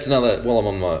 That's another. While I'm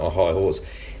on my high horse,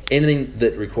 anything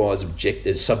that requires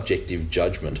subjective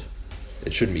judgment,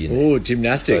 it shouldn't be in there. Oh,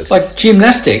 gymnastics. Like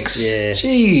gymnastics? Yeah.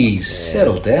 Jeez,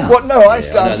 settle down. What? No, ice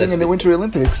dancing in the Winter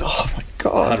Olympics. Oh my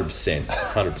God.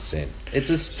 100%. It's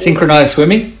a sport. Synchronised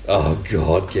swimming? Oh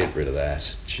God, get rid of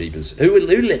that. Jeepers. Who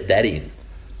let that in?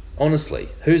 Honestly,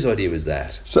 whose idea was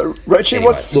that? So, Richie,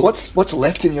 Anyway, what's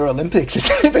left in your Olympics? It's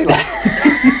going to be like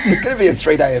it's going to be a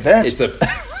 3-day event. It's a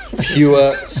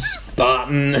pure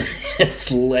Spartan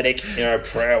athletic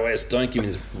prowess. Don't give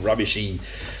me this rubbishy,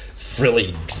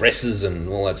 frilly dresses and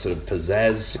all that sort of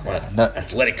pizzazz.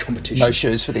 Athletic competition. No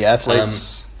shoes for the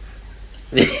athletes.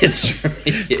 It's true.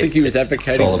 Yeah. I think he was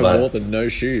advocating for more than no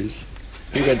shoes.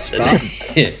 He went Spartan.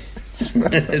 Yeah.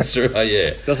 That's true.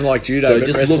 Yeah. Doesn't like judo, So but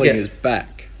just wrestling look at- is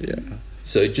back. Yeah.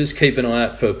 So just keep an eye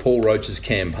out for Paul Roach's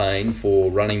campaign for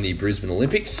running the Brisbane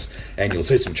Olympics, and you'll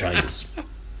see some changes.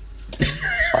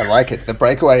 I like it. The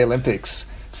Breakaway Olympics,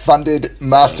 funded,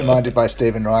 masterminded by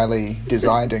Stephen Riley,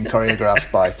 designed and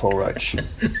choreographed by Paul Roach.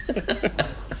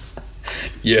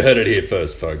 You heard it here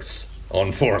first, folks,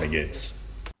 on For and Against.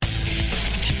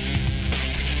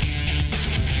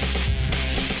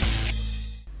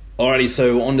 Alrighty,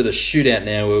 so on to the shootout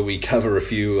now, where we cover a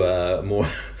few more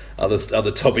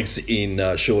other topics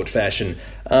in short fashion.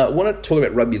 I want to talk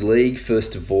about rugby league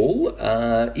first of all.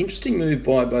 Interesting move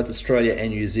by both Australia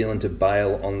and New Zealand to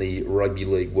bail on the Rugby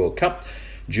League World Cup,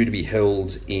 due to be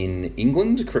held in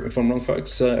England. Correct me if I'm wrong,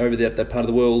 folks. Over that part of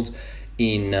the world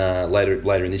in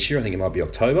later in this year. I think it might be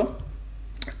October.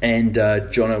 And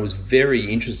Jono was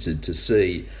very interested to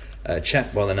see a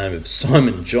chap by the name of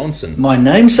Simon Johnson. My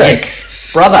namesake,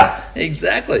 Yes. brother.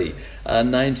 Exactly.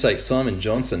 Namesake Simon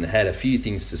Johnson had a few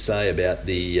things to say about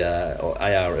the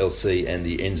ARLC and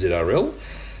the NZRL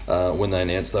when they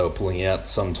announced they were pulling out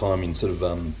sometime in sort of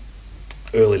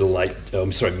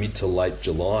mid to late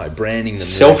July, branding them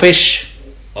Selfish,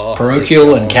 parochial,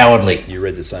 yes, and cowardly. You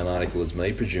read the same article as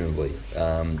me, presumably.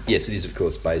 Yes, it is, of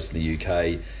course, based in the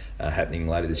UK, happening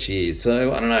later this year.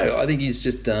 So I don't know. I think he's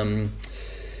just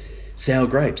sour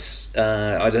grapes.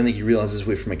 I don't think he realises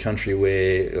we're from a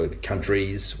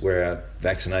countries where our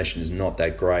vaccination is not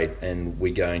that great, and we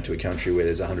go into a country where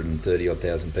there's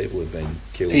 130,000 people who've been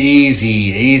killed.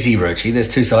 Easy, Rochi. There's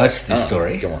two sides to this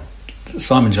story. Come on.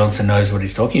 Simon Johnson knows what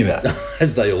he's talking about.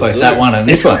 As they all Both do. that one and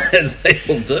this one. As they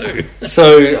all do.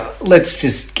 So let's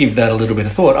just give that a little bit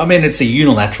of thought. I mean, it's a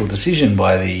unilateral decision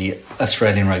by the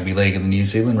Australian Rugby League and the New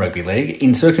Zealand Rugby League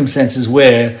in circumstances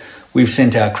where we've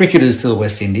sent our cricketers to the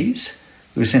West Indies,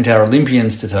 we've sent our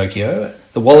Olympians to Tokyo,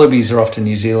 the Wallabies are off to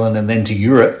New Zealand and then to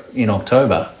Europe in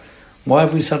October. Why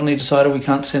have we suddenly decided we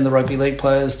can't send the Rugby League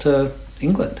players to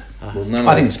England? Well,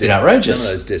 I think it's a bit outrageous.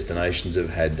 None of those destinations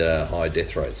have had high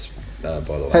death rates, by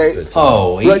the way. Hey, but,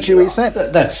 Rochi, we sent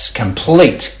that's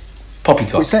complete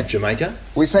poppycock. Jamaica?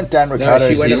 we sent Dan No, Ricciardo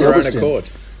she to went of her own Silverstone. accord.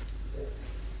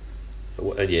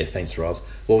 Yeah, thanks, Riles.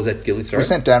 What was that, Gilly? Sorry. We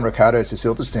sent Dan Ricciardo to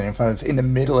Silverstone in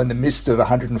the midst of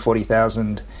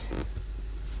 140,000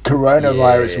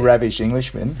 coronavirus ravaged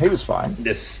Englishmen. He was fine.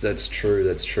 Yes, that's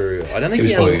true. I don't think He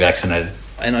was probably vaccinated.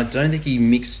 and I don't think he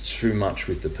mixed too much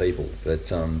with the people.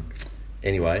 But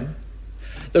anyway,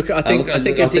 Look, I think I it's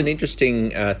think- an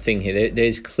interesting thing here.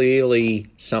 There's clearly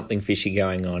something fishy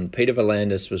going on. Peter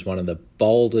V'landys was one of the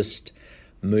boldest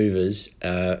movers,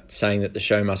 saying that the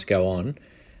show must go on.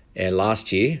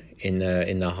 Last year, in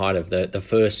the height of the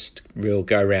first real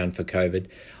go round for COVID,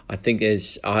 I think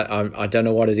there's I don't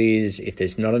know what it is. If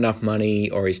there's not enough money,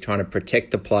 or he's trying to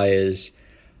protect the players.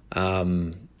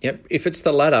 If it's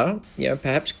the latter,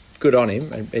 perhaps good on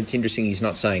him. It's interesting he's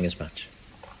not saying as much.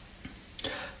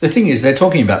 The thing is, they're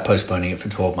talking about postponing it for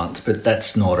 12 months, but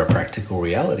that's not a practical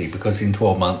reality because in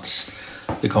 12 months,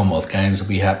 the Commonwealth Games will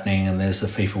be happening and there's the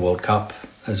FIFA World Cup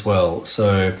as well.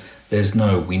 So there's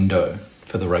no window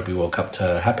for the Rugby World Cup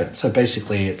to happen. So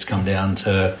basically, it's come down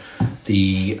to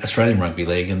the Australian Rugby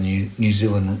League and the New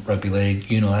Zealand Rugby League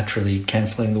unilaterally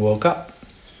cancelling the World Cup.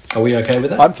 Are we okay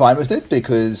with that? I'm fine with it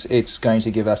because it's going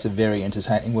to give us a very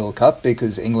entertaining World Cup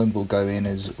because England will go in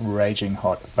as raging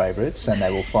hot favourites and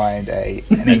they will find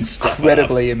an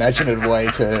incredibly imaginative way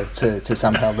to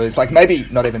somehow lose. Like maybe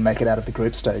not even make it out of the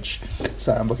group stage.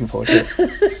 So I'm looking forward to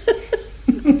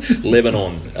it.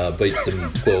 Lebanon beats them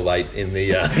 12-8 in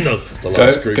the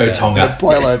last group. Go Tonga.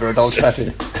 Boil over at Old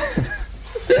Trafford.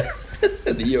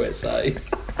 The USA.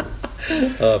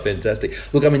 Oh, fantastic.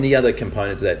 Look, I mean, the other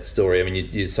component to that story, I mean,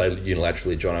 you say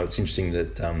unilaterally, Jono, it's interesting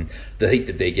that the heat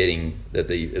that they're getting, that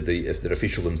that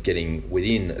officialdom's getting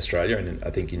within Australia, and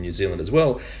I think in New Zealand as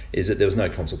well, is that there was no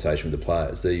consultation with the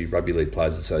players. The Rugby League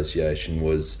Players Association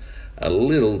was a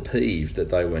little peeved that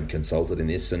they weren't consulted in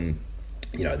this, and,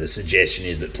 you know, the suggestion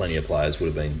is that plenty of players would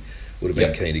have been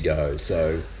keen to go.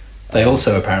 So they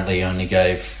also apparently only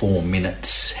gave 4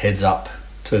 minutes heads up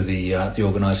to the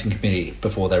organising committee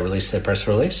before they released their press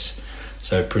release,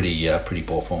 so pretty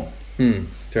poor form.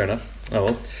 Fair enough. Oh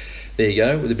well, there you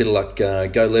go. With a bit of luck,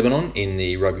 go Lebanon in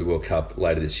the Rugby World Cup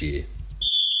later this year.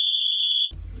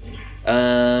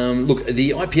 Look, the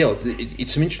IPL,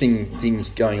 it's some interesting things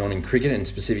going on in cricket and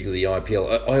specifically the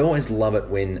IPL. I always love it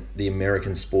when the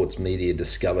American sports media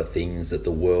discover things that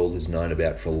the world has known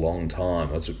about for a long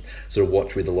time. I sort of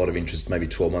watched with a lot of interest maybe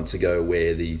 12 months ago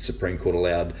where the Supreme Court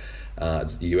allowed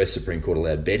the US Supreme Court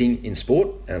allowed betting in sport,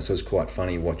 and so it's quite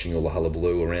funny watching all the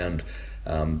hullabaloo around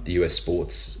the US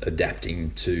sports adapting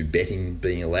to betting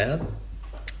being allowed.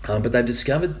 But they've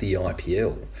discovered the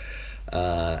IPL,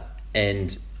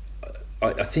 and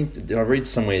I think that I read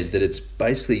somewhere that it's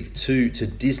basically to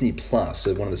Disney Plus,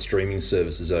 so one of the streaming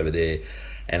services over there,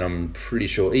 and I'm pretty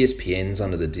sure ESPN's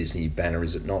under the Disney banner,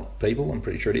 is it not, people? I'm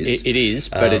pretty sure it is. It is,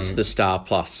 but it's the Star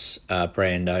Plus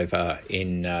brand over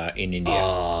in India.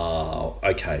 Oh,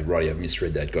 okay, right. I've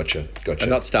misread that. Gotcha.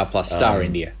 Not Star Plus, Star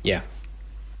India. Yeah.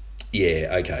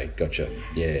 Yeah. Okay. Gotcha.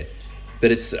 Yeah.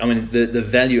 But it's, I mean, the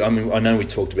value. I mean, I know we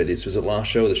talked about this. Was it last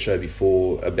show or the show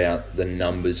before about the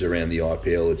numbers around the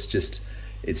IPL?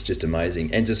 It's just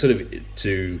amazing, and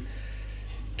to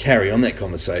carry on that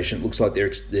conversation, it looks like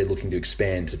they're looking to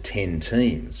expand to 10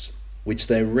 teams, which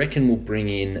they reckon will bring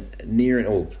in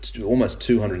almost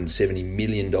 $270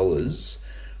 million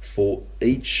for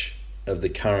each of the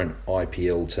current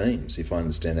IPL teams, if I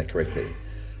understand that correctly.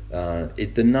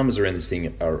 The numbers around this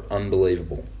thing are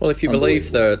unbelievable. Well, if you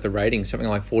believe the rating, something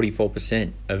like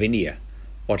 44% of India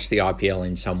watch the IPL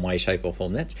in some way, shape or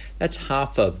form. That's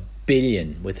 500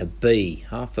 million with a B,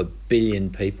 500 million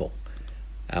people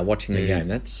watching the game.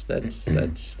 That's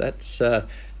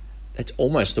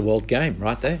almost the world game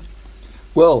right there.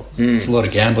 Well, it's a lot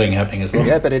of gambling happening as well.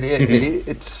 Yeah, but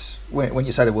it's when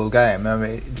you say the world game, I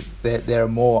mean, there are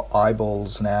more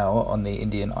eyeballs now on the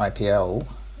Indian IPL,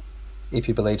 if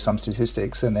you believe some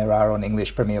statistics, than there are on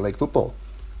English Premier League football.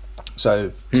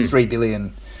 So 3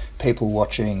 billion people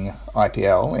watching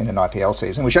IPL in an IPL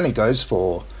season, which only goes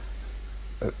for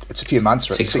it's a few months,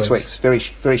 really, 6 weeks. Very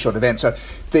very short event. So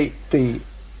the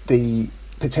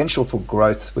potential for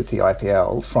growth with the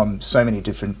IPL from so many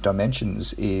different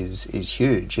dimensions is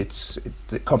huge.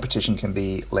 The competition can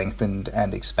be lengthened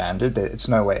and expanded. It's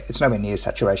nowhere near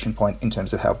saturation point in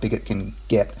terms of how big it can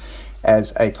get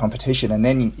as a competition. And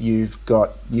then you're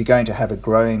going to have a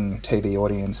growing TV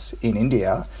audience in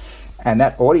India, and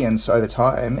that audience over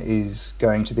time is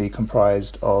going to be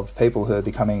comprised of people who are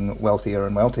becoming wealthier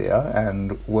and wealthier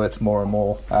and worth more and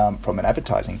more from an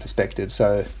advertising perspective.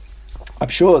 So I'm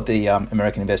sure the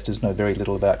American investors know very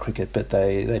little about cricket, but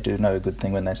they do know a good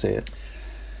thing when they see it.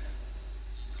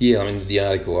 Yeah, I mean, the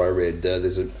article I read,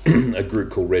 there's a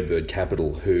group called Redbird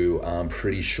Capital who I'm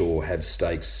pretty sure have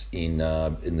stakes in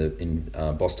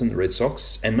Boston, the Red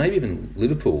Sox, and maybe even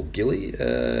Liverpool. Gilly,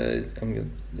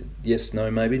 yes,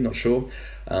 no, maybe, not sure.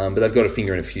 But they've got a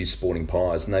finger in a few sporting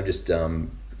pies, and they've just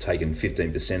taken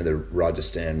 15% of the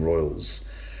Rajasthan Royals,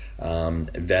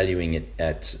 valuing it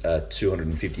at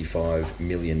 $255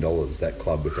 million, that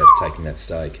club, with that taking that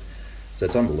stake. So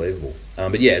it's unbelievable.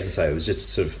 But yeah, as I say, it was just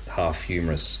sort of half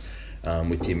humorous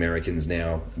with the Americans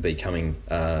now having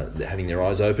their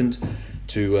eyes opened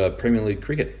to Premier League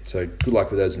cricket. So good luck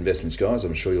with those investments, guys.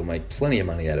 I'm sure you'll make plenty of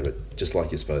money out of it, just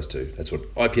like you're supposed to. That's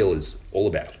what IPL is all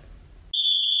about.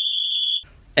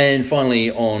 And finally,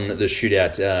 on the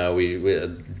shootout, we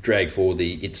dragged forward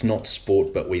the It's Not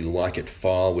Sport But We Like It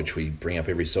file, which we bring up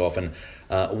every so often.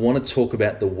 I want to talk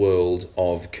about the world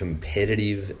of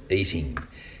competitive eating.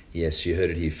 Yes, you heard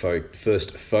it here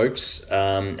first, folks.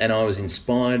 And I was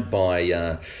inspired by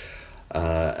an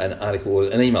article, or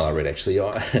an email I read, actually.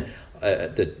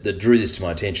 that drew this to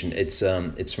my attention. It's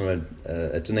from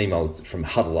it's an email from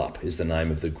Huddle Up is the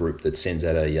name of the group that sends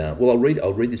out a. Well,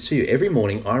 I'll read this to you. Every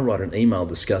morning, I write an email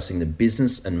discussing the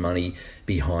business and money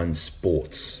behind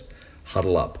sports.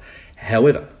 Huddle Up.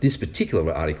 However, this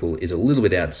particular article is a little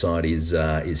bit outside his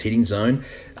hitting zone.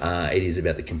 It is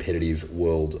about the competitive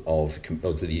world of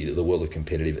the world of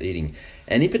competitive eating,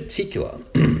 and in particular,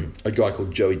 a guy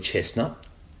called Joey Chestnut.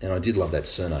 And I did love that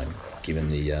surname, given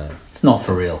the. It's not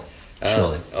for real,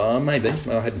 surely. Maybe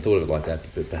I hadn't thought of it like that,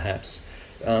 but perhaps.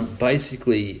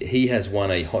 Basically, he has won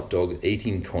a hot dog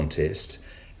eating contest.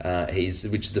 Which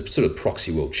is the sort of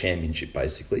proxy world championship,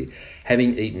 basically,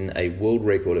 having eaten a world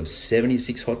record of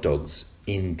 76 hot dogs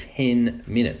in 10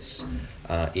 minutes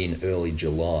in early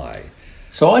July.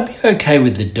 So I'd be okay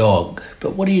with the dog,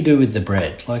 but what do you do with the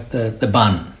bread? Like the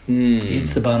bun?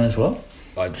 It's the bun as well?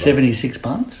 76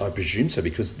 buns? I presume so,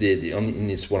 because in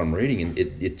this, what I'm reading, and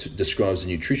it describes the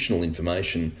nutritional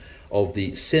information of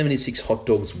the 76 hot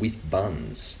dogs with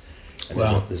buns. And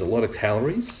wow. There's a lot of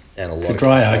calories and a lot of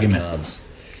argument. Carbs.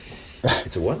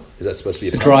 It's a what? Is that supposed to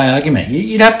be a dry argument?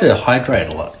 You'd have to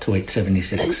hydrate a lot to eat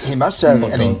 76. He must have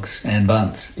hot dogs and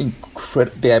buns.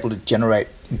 Be able to generate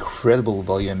incredible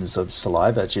volumes of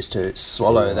saliva just to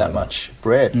swallow that much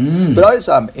bread. But I was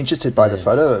interested by the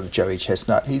photo of Joey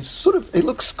Chestnut. He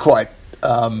looks quite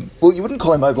well. You wouldn't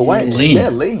call him overweight. Lean. Yeah,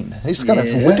 lean. He's kind of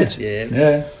whipped.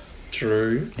 Yeah.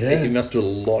 True. Yeah. He must do a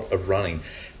lot of running.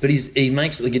 But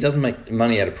he doesn't make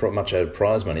money much out of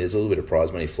prize money. There's a little bit of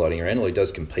prize money floating around. Or he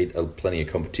does compete plenty of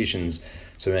competitions,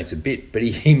 so he makes a bit. But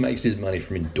he makes his money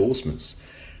from endorsements.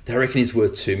 They reckon he's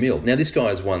worth $2 million. Now this guy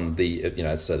has won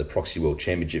the Proxy World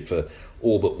Championship for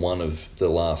all but one of the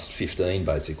last 15,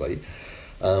 basically.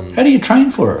 How do you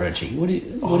train for it, Reggie? What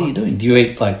are you doing? Do you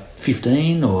eat like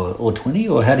 15 or 20,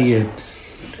 or how do you?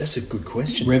 That's a good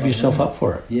question. Rev yourself up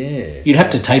for it. Yeah, you'd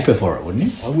have to taper for it, wouldn't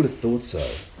you? I would have thought so.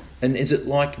 And is it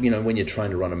like, when you're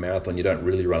trying to run a marathon, you don't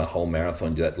really run a whole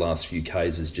marathon, that last few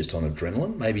Ks is just on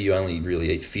adrenaline? Maybe you only really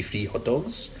eat 50 hot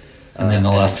dogs? And then the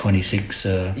last 26 just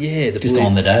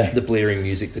on the day. The blaring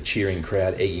music, the cheering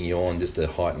crowd, egging you on, just the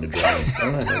heightened adrenaline. I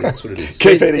don't know, maybe that's what it is.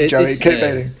 Keep eating, Joey, keep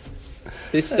eating.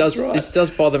 This does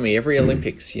bother me every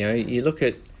Olympics. You look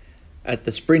at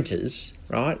the sprinters,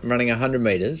 right, running 100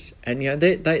 metres, and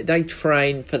they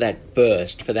train for that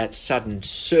burst, for that sudden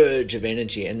surge of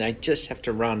energy, and they just have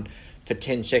to run for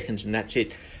 10 seconds and that's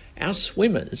it. Our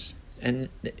swimmers, and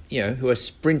who are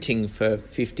sprinting for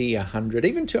 50, 100,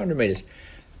 even 200 metres,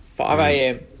 5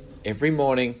 a.m. every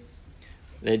morning,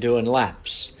 they're doing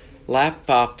laps, lap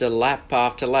after lap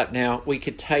after lap. Now we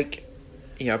could take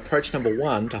approach number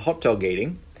 1 to hot dog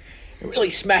eating. Really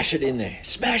smash it in there,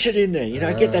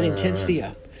 get that intensity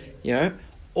up,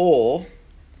 or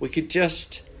we could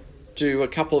just do a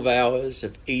couple of hours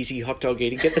of easy hot dog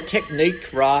eating, get the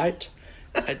technique right,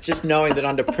 just knowing that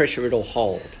under pressure it'll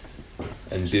hold.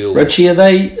 And Bill, Richie, are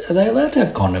they allowed to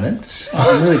have condiments?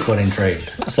 I'm really quite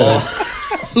intrigued. So,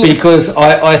 because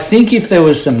I think if there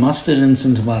was some mustard and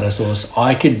some tomato sauce,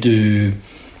 I could do,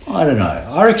 I don't know,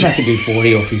 I reckon I could do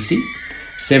 40 or 50.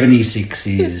 76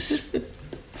 is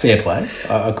fair play.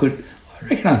 I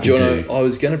reckon I could do. I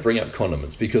was going to bring up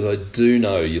condiments because I do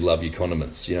know you love your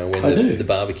condiments. When the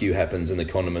barbecue happens and the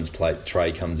condiments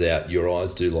tray comes out, your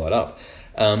eyes do light up.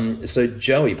 So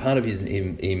Joey, part of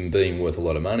him being worth a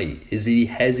lot of money is he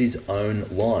has his own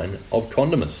line of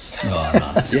condiments.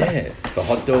 Oh, nice. Yeah, for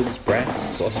hot dogs, brats,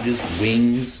 sausages,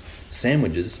 wings,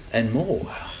 sandwiches, and more.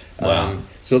 Wow.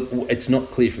 So it's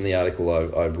not clear from the article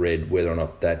I've read whether or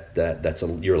not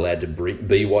you're allowed to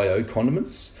BYO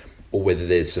condiments, or whether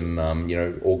there's some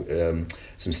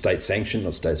some state sanction,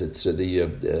 not states, it's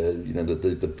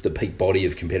the peak body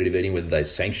of competitive eating, whether they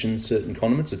sanction certain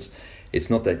condiments. It's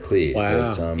not that clear.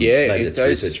 Wow. But, maybe that's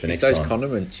research for next time.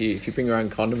 Condiments, if you bring your own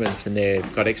condiments and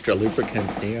they've got extra lubricant,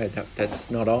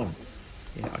 that's not on.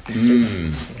 Yeah, I can see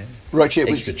that. Yeah. Right,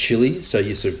 extra chili, so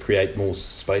you sort of create more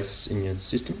space in your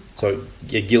system. So,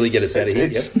 Gilly, get us out of here.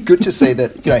 It's good to see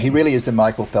that he really is the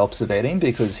Michael Phelps of eating,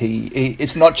 because he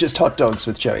it's not just hot dogs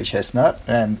with Joey Chestnut,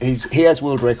 and he has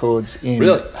world records in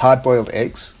hard-boiled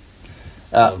eggs,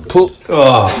 pulled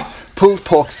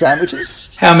pork sandwiches.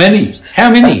 How many?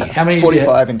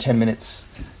 45 in 10 minutes.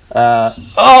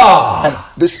 And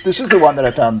this was the one that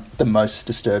I found the most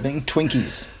disturbing.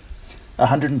 Twinkies,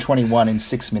 121 in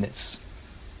 6 minutes.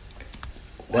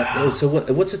 Wow. So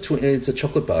what's it's a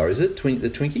chocolate bar, is it? The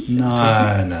Twinkie?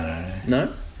 No.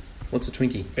 No? What's a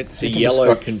Twinkie? It's a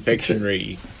yellow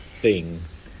confectionery thing.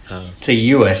 It's a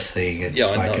US thing. It's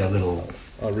I a little...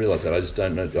 I realise that. I just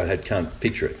don't know. Can't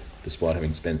picture it. despite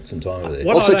having spent some time over there.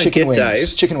 What Also, I don't chicken get, wings.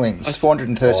 Dave, Chicken wings, Oh,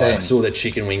 413. I saw that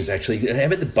chicken wings actually. How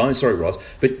about the bones? Sorry, Ross,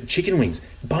 but chicken wings,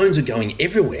 bones are going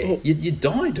everywhere. You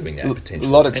die doing that A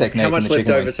potentially. lot of technique how in much the left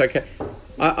chicken over? wing. It's okay.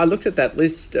 I looked at that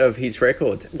list of his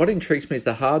records. What intrigues me is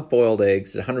the hard-boiled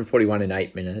eggs, 141 in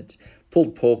 8 minutes.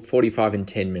 Pulled pork, 45 in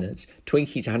 10 minutes.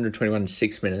 Twinkies, 121 in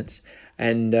 6 minutes.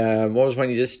 And what was one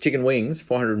you just... Chicken wings,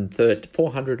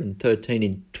 413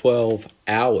 in 12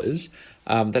 hours.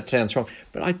 That sounds wrong.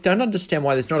 But I don't understand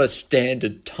why there's not a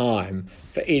standard time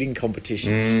for eating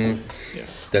competitions.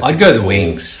 I'd go the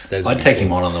wings. That is a I'd good take call.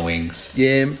 him on the wings.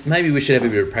 Yeah, maybe we should have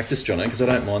a bit of practice, Jono, because I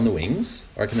don't mind the wings.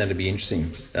 I reckon that'd be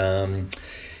interesting.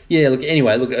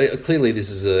 Clearly this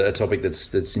is a topic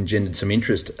that's engendered some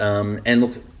interest. And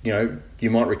look, you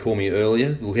might recall me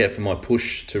earlier. Look out for my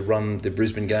push to run the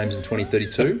Brisbane Games in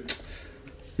 2032.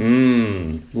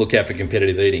 Look out for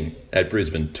competitive eating at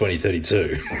Brisbane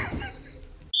 2032.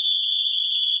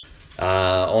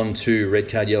 On to red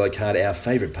card, yellow card, our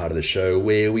favourite part of the show,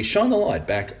 where we shine the light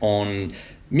back on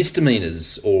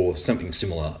misdemeanours or something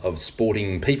similar of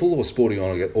sporting people or sporting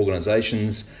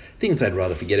organisations, things they'd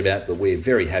rather forget about, but we're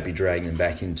very happy dragging them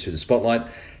back into the spotlight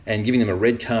and giving them a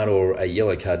red card or a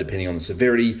yellow card depending on the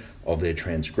severity of their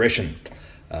transgression.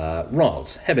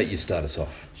 Riles, how about you start us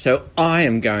off? So I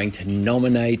am going to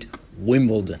nominate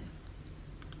Wimbledon.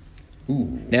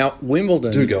 Ooh. Now,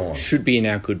 Wimbledon Do go on. should be in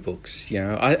our good books.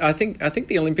 I think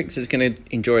the Olympics is going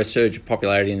to enjoy a surge of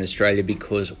popularity in Australia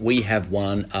because we have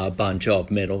won a bunch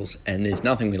of medals, and there's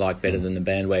nothing we like better than the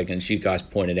bandwagon, as you guys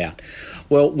pointed out.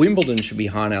 Well, Wimbledon should be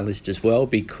high on our list as well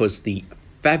because the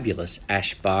fabulous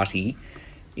Ash Barty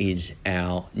is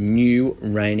our new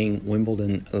reigning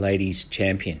Wimbledon ladies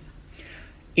champion.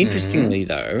 Interestingly,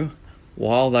 though,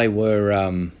 while they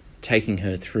were taking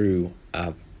her through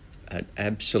an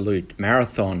absolute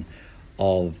marathon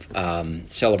of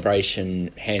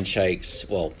celebration, handshakes,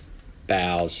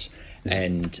 bows,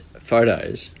 and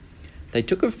photos, they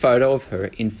took a photo of her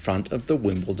in front of the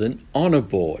Wimbledon honour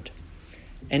board.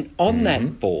 And on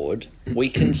that board, we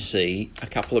can see a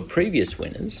couple of previous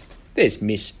winners. There's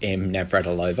Miss M.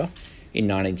 Navratilova in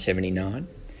 1979.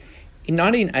 In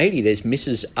 1980, there's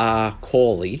Mrs. R.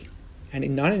 Corley. And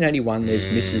in 1981, there's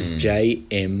Mrs. J.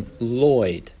 M.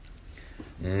 Lloyd.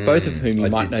 Both of whom you I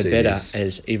might did know see better this.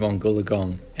 as Yvonne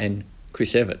Goolagong and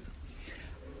Chris Evert.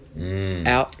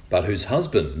 But whose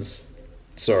husbands...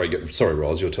 Sorry,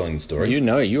 Riles, you're telling the story.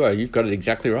 You've got it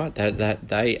exactly right. That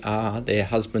they are their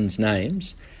husbands'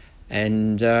 names.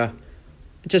 And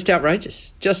just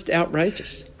outrageous.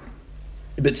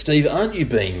 But Steve, aren't you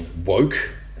being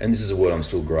woke? And this is a word I'm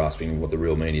still grasping what the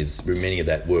real meaning of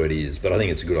that word is. But I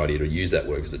think it's a good idea to use that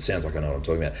word because it sounds like I know what I'm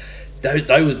talking about.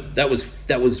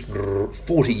 That was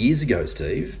 40 years ago,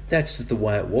 Steve. That's just the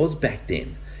way it was back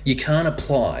then. You can't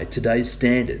apply today's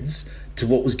standards to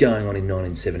what was going on in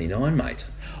 1979, mate.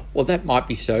 Well, that might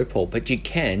be so, Paul, but you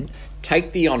can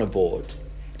take the honour board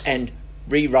and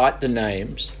rewrite the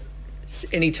names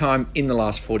any time in the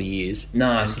last 40 years and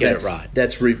get it right.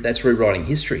 That's rewriting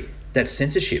history. That's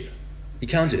censorship. You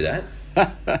can't do that.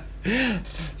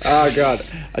 Oh, God.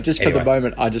 For the Anyway.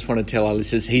 moment, I just want to tell our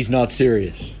listeners he's not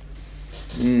serious.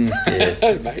 Yeah.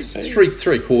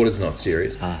 Three quarters not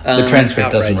serious. The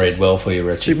transcript doesn't outrageous. read well for you,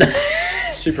 Richard.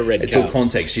 Super red It's card. all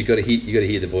context. You got to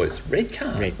hear the voice. Red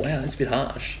card. Red Wow, that's a bit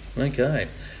harsh. Okay,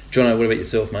 Jono, what about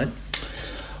yourself, mate?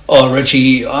 Oh,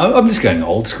 Richie, I'm just going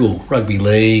old school. Rugby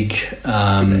league,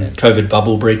 COVID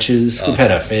bubble breaches. We've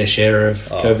had our fair share of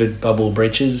COVID bubble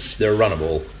breaches. They're a run of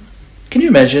all. Can you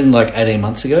imagine, 18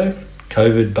 months ago,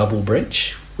 COVID bubble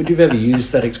breach? Would you have ever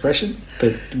used that expression?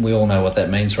 But we all know what that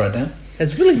means right now.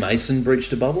 Has Willie Mason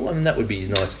breached a bubble? I mean, that would be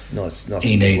nice.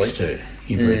 He needs to.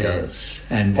 He really does.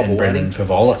 And Bubble Brendan whaling.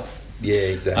 Favola. Yeah,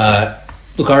 exactly.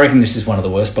 Look, I reckon this is one of the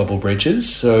worst bubble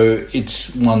breaches. So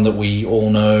it's one that we all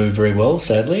know very well,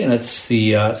 sadly, and it's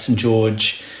the St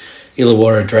George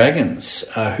Illawarra Dragons,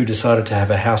 who decided to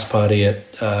have a house party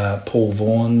at Paul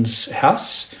Vaughan's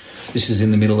house. This is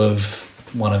in the middle of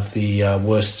one of the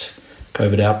worst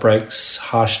COVID outbreaks,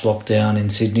 harsh lockdown in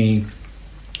Sydney,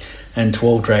 and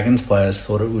 12 Dragons players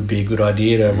thought it would be a good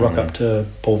idea to rock up to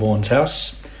Paul Vaughan's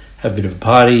house, have a bit of a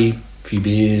party, a few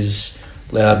beers,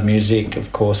 loud music.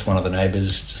 Of course, one of the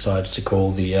neighbours decides to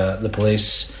call the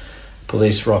police.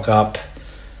 Police rock up.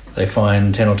 They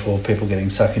find 10 or 12 people getting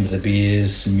stuck into the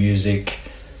beers, some music,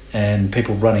 and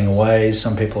people running away,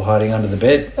 some people hiding under the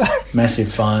bed.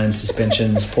 Massive fines,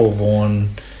 suspensions. Paul Vaughan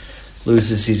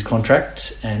loses his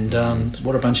contract, and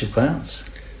what a bunch of clowns.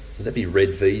 Would that be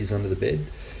red V's under the bed?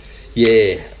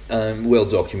 Yeah, well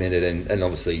documented and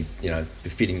obviously,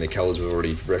 befitting the colours we've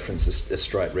already referenced, a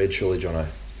straight red, surely, Jono.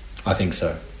 I think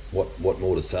so. what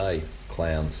more to say?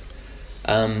 Clowns.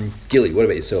 Gilly, what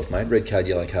about yourself, mate? Red card,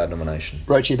 yellow card nomination.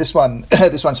 Rochi, this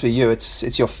one's for you.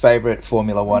 It's your favourite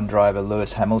Formula One driver,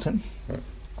 Lewis Hamilton.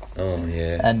 Oh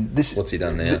yeah. And what's he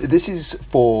done now? This is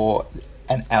for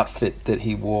an outfit that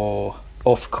he wore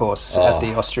off course at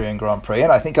the Austrian Grand Prix,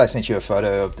 and I think I sent you a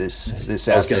photo of this outfit.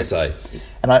 I was going to say,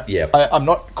 and I'm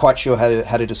not quite sure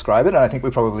how to describe it, and I think we're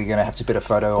probably going to have to put a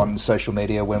photo on social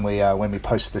media when we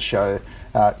post the show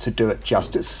to do it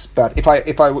justice. But if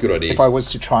I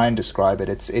was to try and describe it,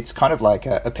 it's kind of like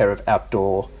a pair of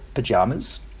outdoor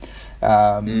pajamas,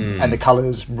 and the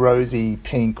colours rosy,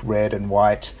 pink, red, and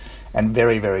white, and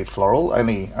very, very floral.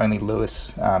 Only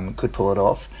Lewis could pull it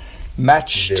off.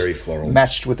 Very floral.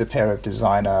 Matched with a pair of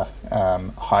designer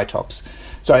high tops.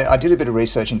 So I did a bit of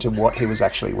research into what he was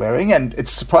actually wearing, and it's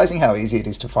surprising how easy it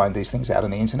is to find these things out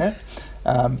on the internet.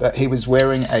 But he was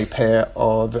wearing a pair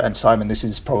of, and Simon, this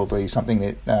is probably something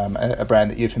that a brand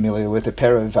that you're familiar with, a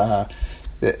pair of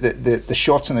the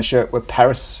shorts and the shirt were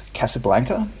Paris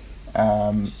Casablanca.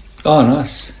 Oh,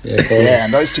 nice. Yeah, cool. Yeah,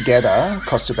 and those together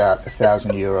cost about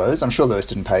 €1,000. I'm sure Lewis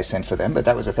didn't pay a cent for them, but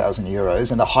that was €1,000.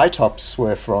 And the high tops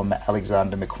were from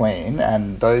Alexander McQueen,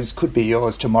 and those could be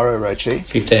yours tomorrow, Rochi.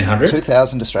 1,500?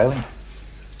 2,000 Australian.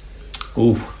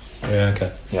 Ooh, yeah,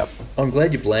 okay. Yep. I'm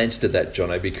glad you blanched at that,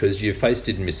 Jono, because your face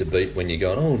didn't miss a beat when you're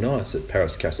going, oh, nice, at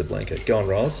Paris Casablanca. Go on,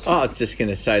 Riles. I was just going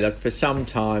to say, look, for some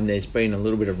time there's been a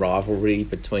little bit of rivalry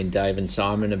between Dave and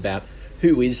Simon about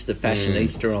who is the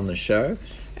fashionista on the show.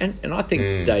 And I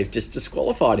think Dave just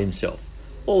disqualified himself.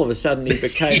 All of a sudden he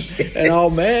became an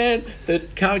old man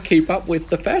that can't keep up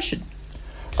with the fashion.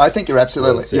 I think you're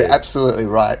absolutely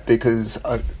right, because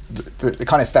the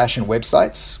kind of fashion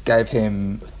websites gave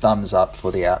him thumbs up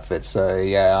for the outfit. So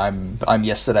yeah, I'm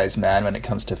yesterday's man when it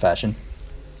comes to fashion.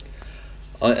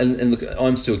 And look,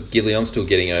 I'm still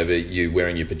getting over you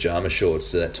wearing your pajama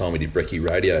shorts that time we did Brekkie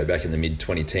Radio back in the mid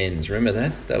 2010s. Remember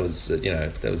that? That was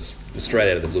that was straight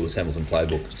out of the Lewis Hamilton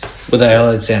playbook. Were they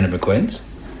Alexander McQueen's?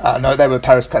 No, they were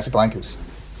Paris Casablancas.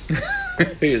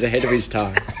 He was ahead of his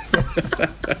time.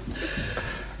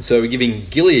 So we're giving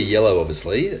Gilly a yellow,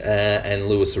 obviously, and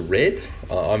Lewis a red.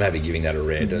 I'm happy giving that a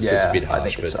red. Yeah, it's a bit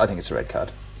harsh, I think it's a red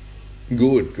card.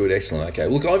 Good, excellent. Okay,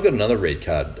 look, I've got another red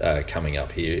card coming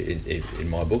up here in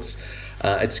my books.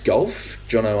 It's golf.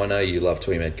 Jono, I know you love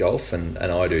talking about golf, and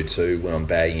I do too when I'm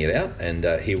bagging it out, and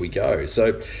here we go.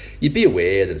 So you'd be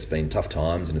aware that it's been tough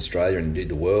times in Australia and indeed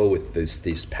the world with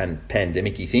this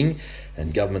pandemic-y thing,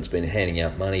 and government's been handing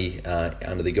out money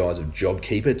under the guise of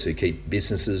JobKeeper to keep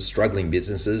struggling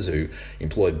businesses who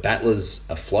employ battlers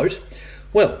afloat.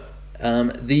 Well,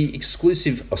 the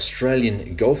exclusive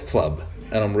Australian Golf Club,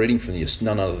 and I'm reading from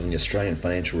none other than the Australian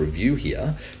Financial Review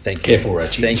here. Careful,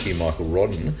 Richie. Thank you, Michael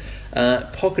Rodden.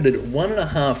 Pocketed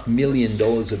 $1.5 million of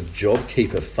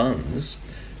JobKeeper funds,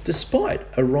 despite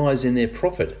a rise in their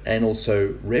profit and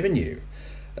also revenue.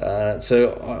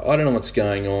 So I don't know what's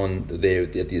going on there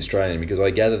at the Australian, because I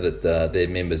gather that their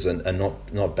members are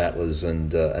not battlers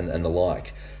and the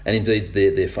like, and indeed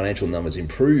their financial numbers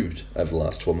improved over the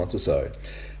last 12 months or so.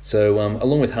 So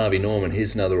along with Harvey Norman,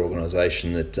 here's another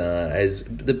organisation that has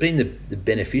been the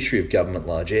beneficiary of government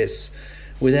largesse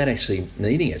without actually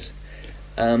needing it.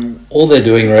 All they're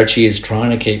doing, Rochi, is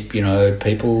trying to keep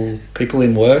people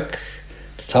in work.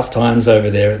 It's tough times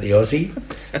over there at the Aussie.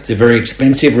 It's a very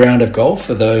expensive round of golf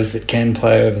for those that can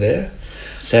play over there.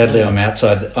 Sadly, I'm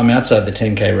outside the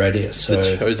 10k radius, so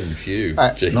the chosen few.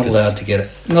 Not allowed to get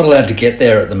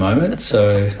there at the moment.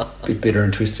 So a bit bitter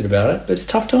and twisted about it. But it's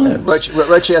tough times.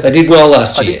 Rochi, they did well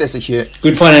last year. I think there's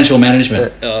good financial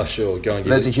management. Sure, go and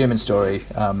get There's a human story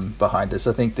behind this.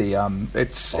 I think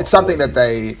it's something that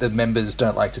the members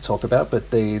don't like to talk about.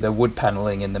 But the wood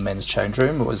panelling in the men's change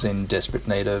room was in desperate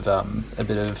need of a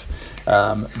bit of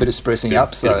sprucing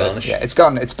up. So yeah,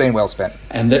 it's been well spent.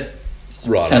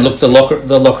 Right, and look, the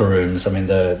locker rooms. I mean,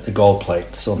 the gold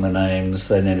plates on the names,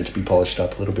 they needed to be polished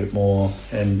up a little bit more,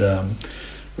 and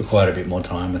required a bit more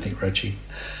time, I think, Reggie.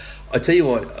 I tell you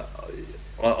what,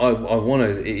 I want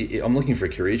to. I'm looking for a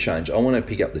career change. I want to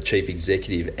pick up the chief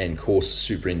executive and course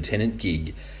superintendent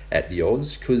gig at the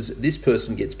Oz, because this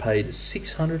person gets paid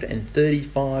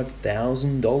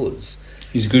 $635,000.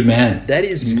 He's a good man. That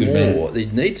is more. They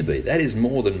need to be. That is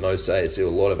more than most a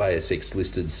lot of ASX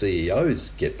listed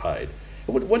CEOs get paid.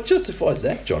 What justifies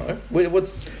that, Jono? What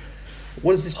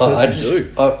does this person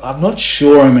do? I'm not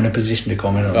sure I'm in a position to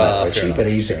comment on that, actually, but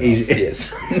he's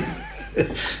yes.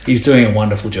 He's doing a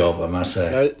wonderful job, I must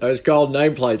say. Those gold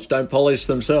nameplates don't polish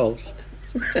themselves.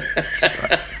 That's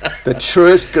right. The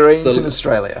truest greens in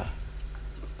Australia.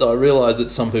 I realise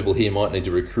that some people here might need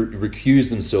to recuse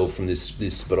themselves from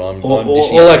this, but I'm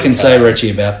all I can say, Richie,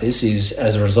 about this is,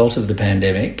 as a result of the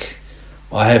pandemic,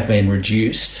 I have been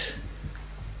reduced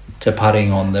to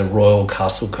putting on the Royal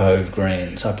Castle Cove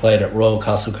greens. I played at Royal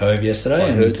Castle Cove yesterday.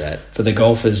 I heard that. For the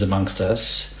golfers amongst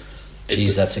us,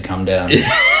 that's a come down.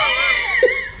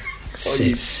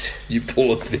 You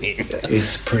poor thing.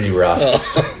 It's pretty rough.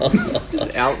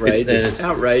 It's outrageous.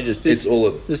 Outrageous.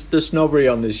 The snobbery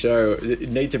on this show, it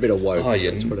needs a bit of woke.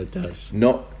 That's what it does.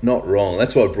 Not wrong.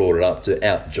 That's why I brought it up, to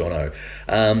out Jono.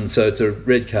 So it's a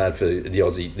red card for the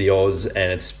Oz,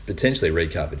 and it's potentially a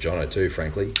red card for Jono too,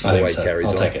 frankly. I think so.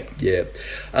 I'll take it. Yeah.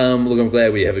 Look, I'm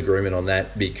glad we have agreement on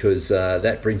that, because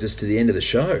that brings us to the end of the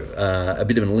show. A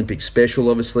bit of an Olympic special,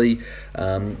 obviously.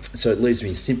 So it leaves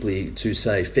me simply to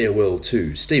say farewell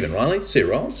to Stephen Riley. See you,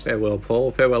 Riles. Farewell,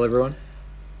 Paul. Farewell, everyone.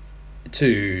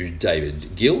 To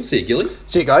David Gill. See you, Gilly.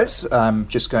 See you guys.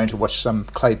 Just going to watch some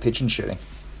clay pigeon shooting.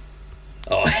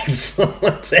 Oh,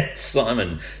 excellent. That's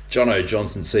Simon. Jono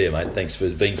Johnson, see you, mate. Thanks for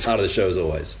being part of the show as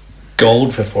always.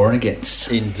 Gold for For and Against.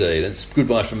 Indeed. It's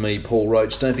goodbye from me, Paul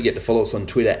Roach. Don't forget to follow us on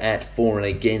Twitter at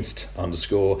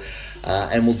 @ForAndAgainst_.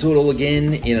 And we'll do it all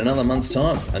again in another month's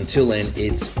time. Until then,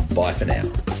 it's bye for now.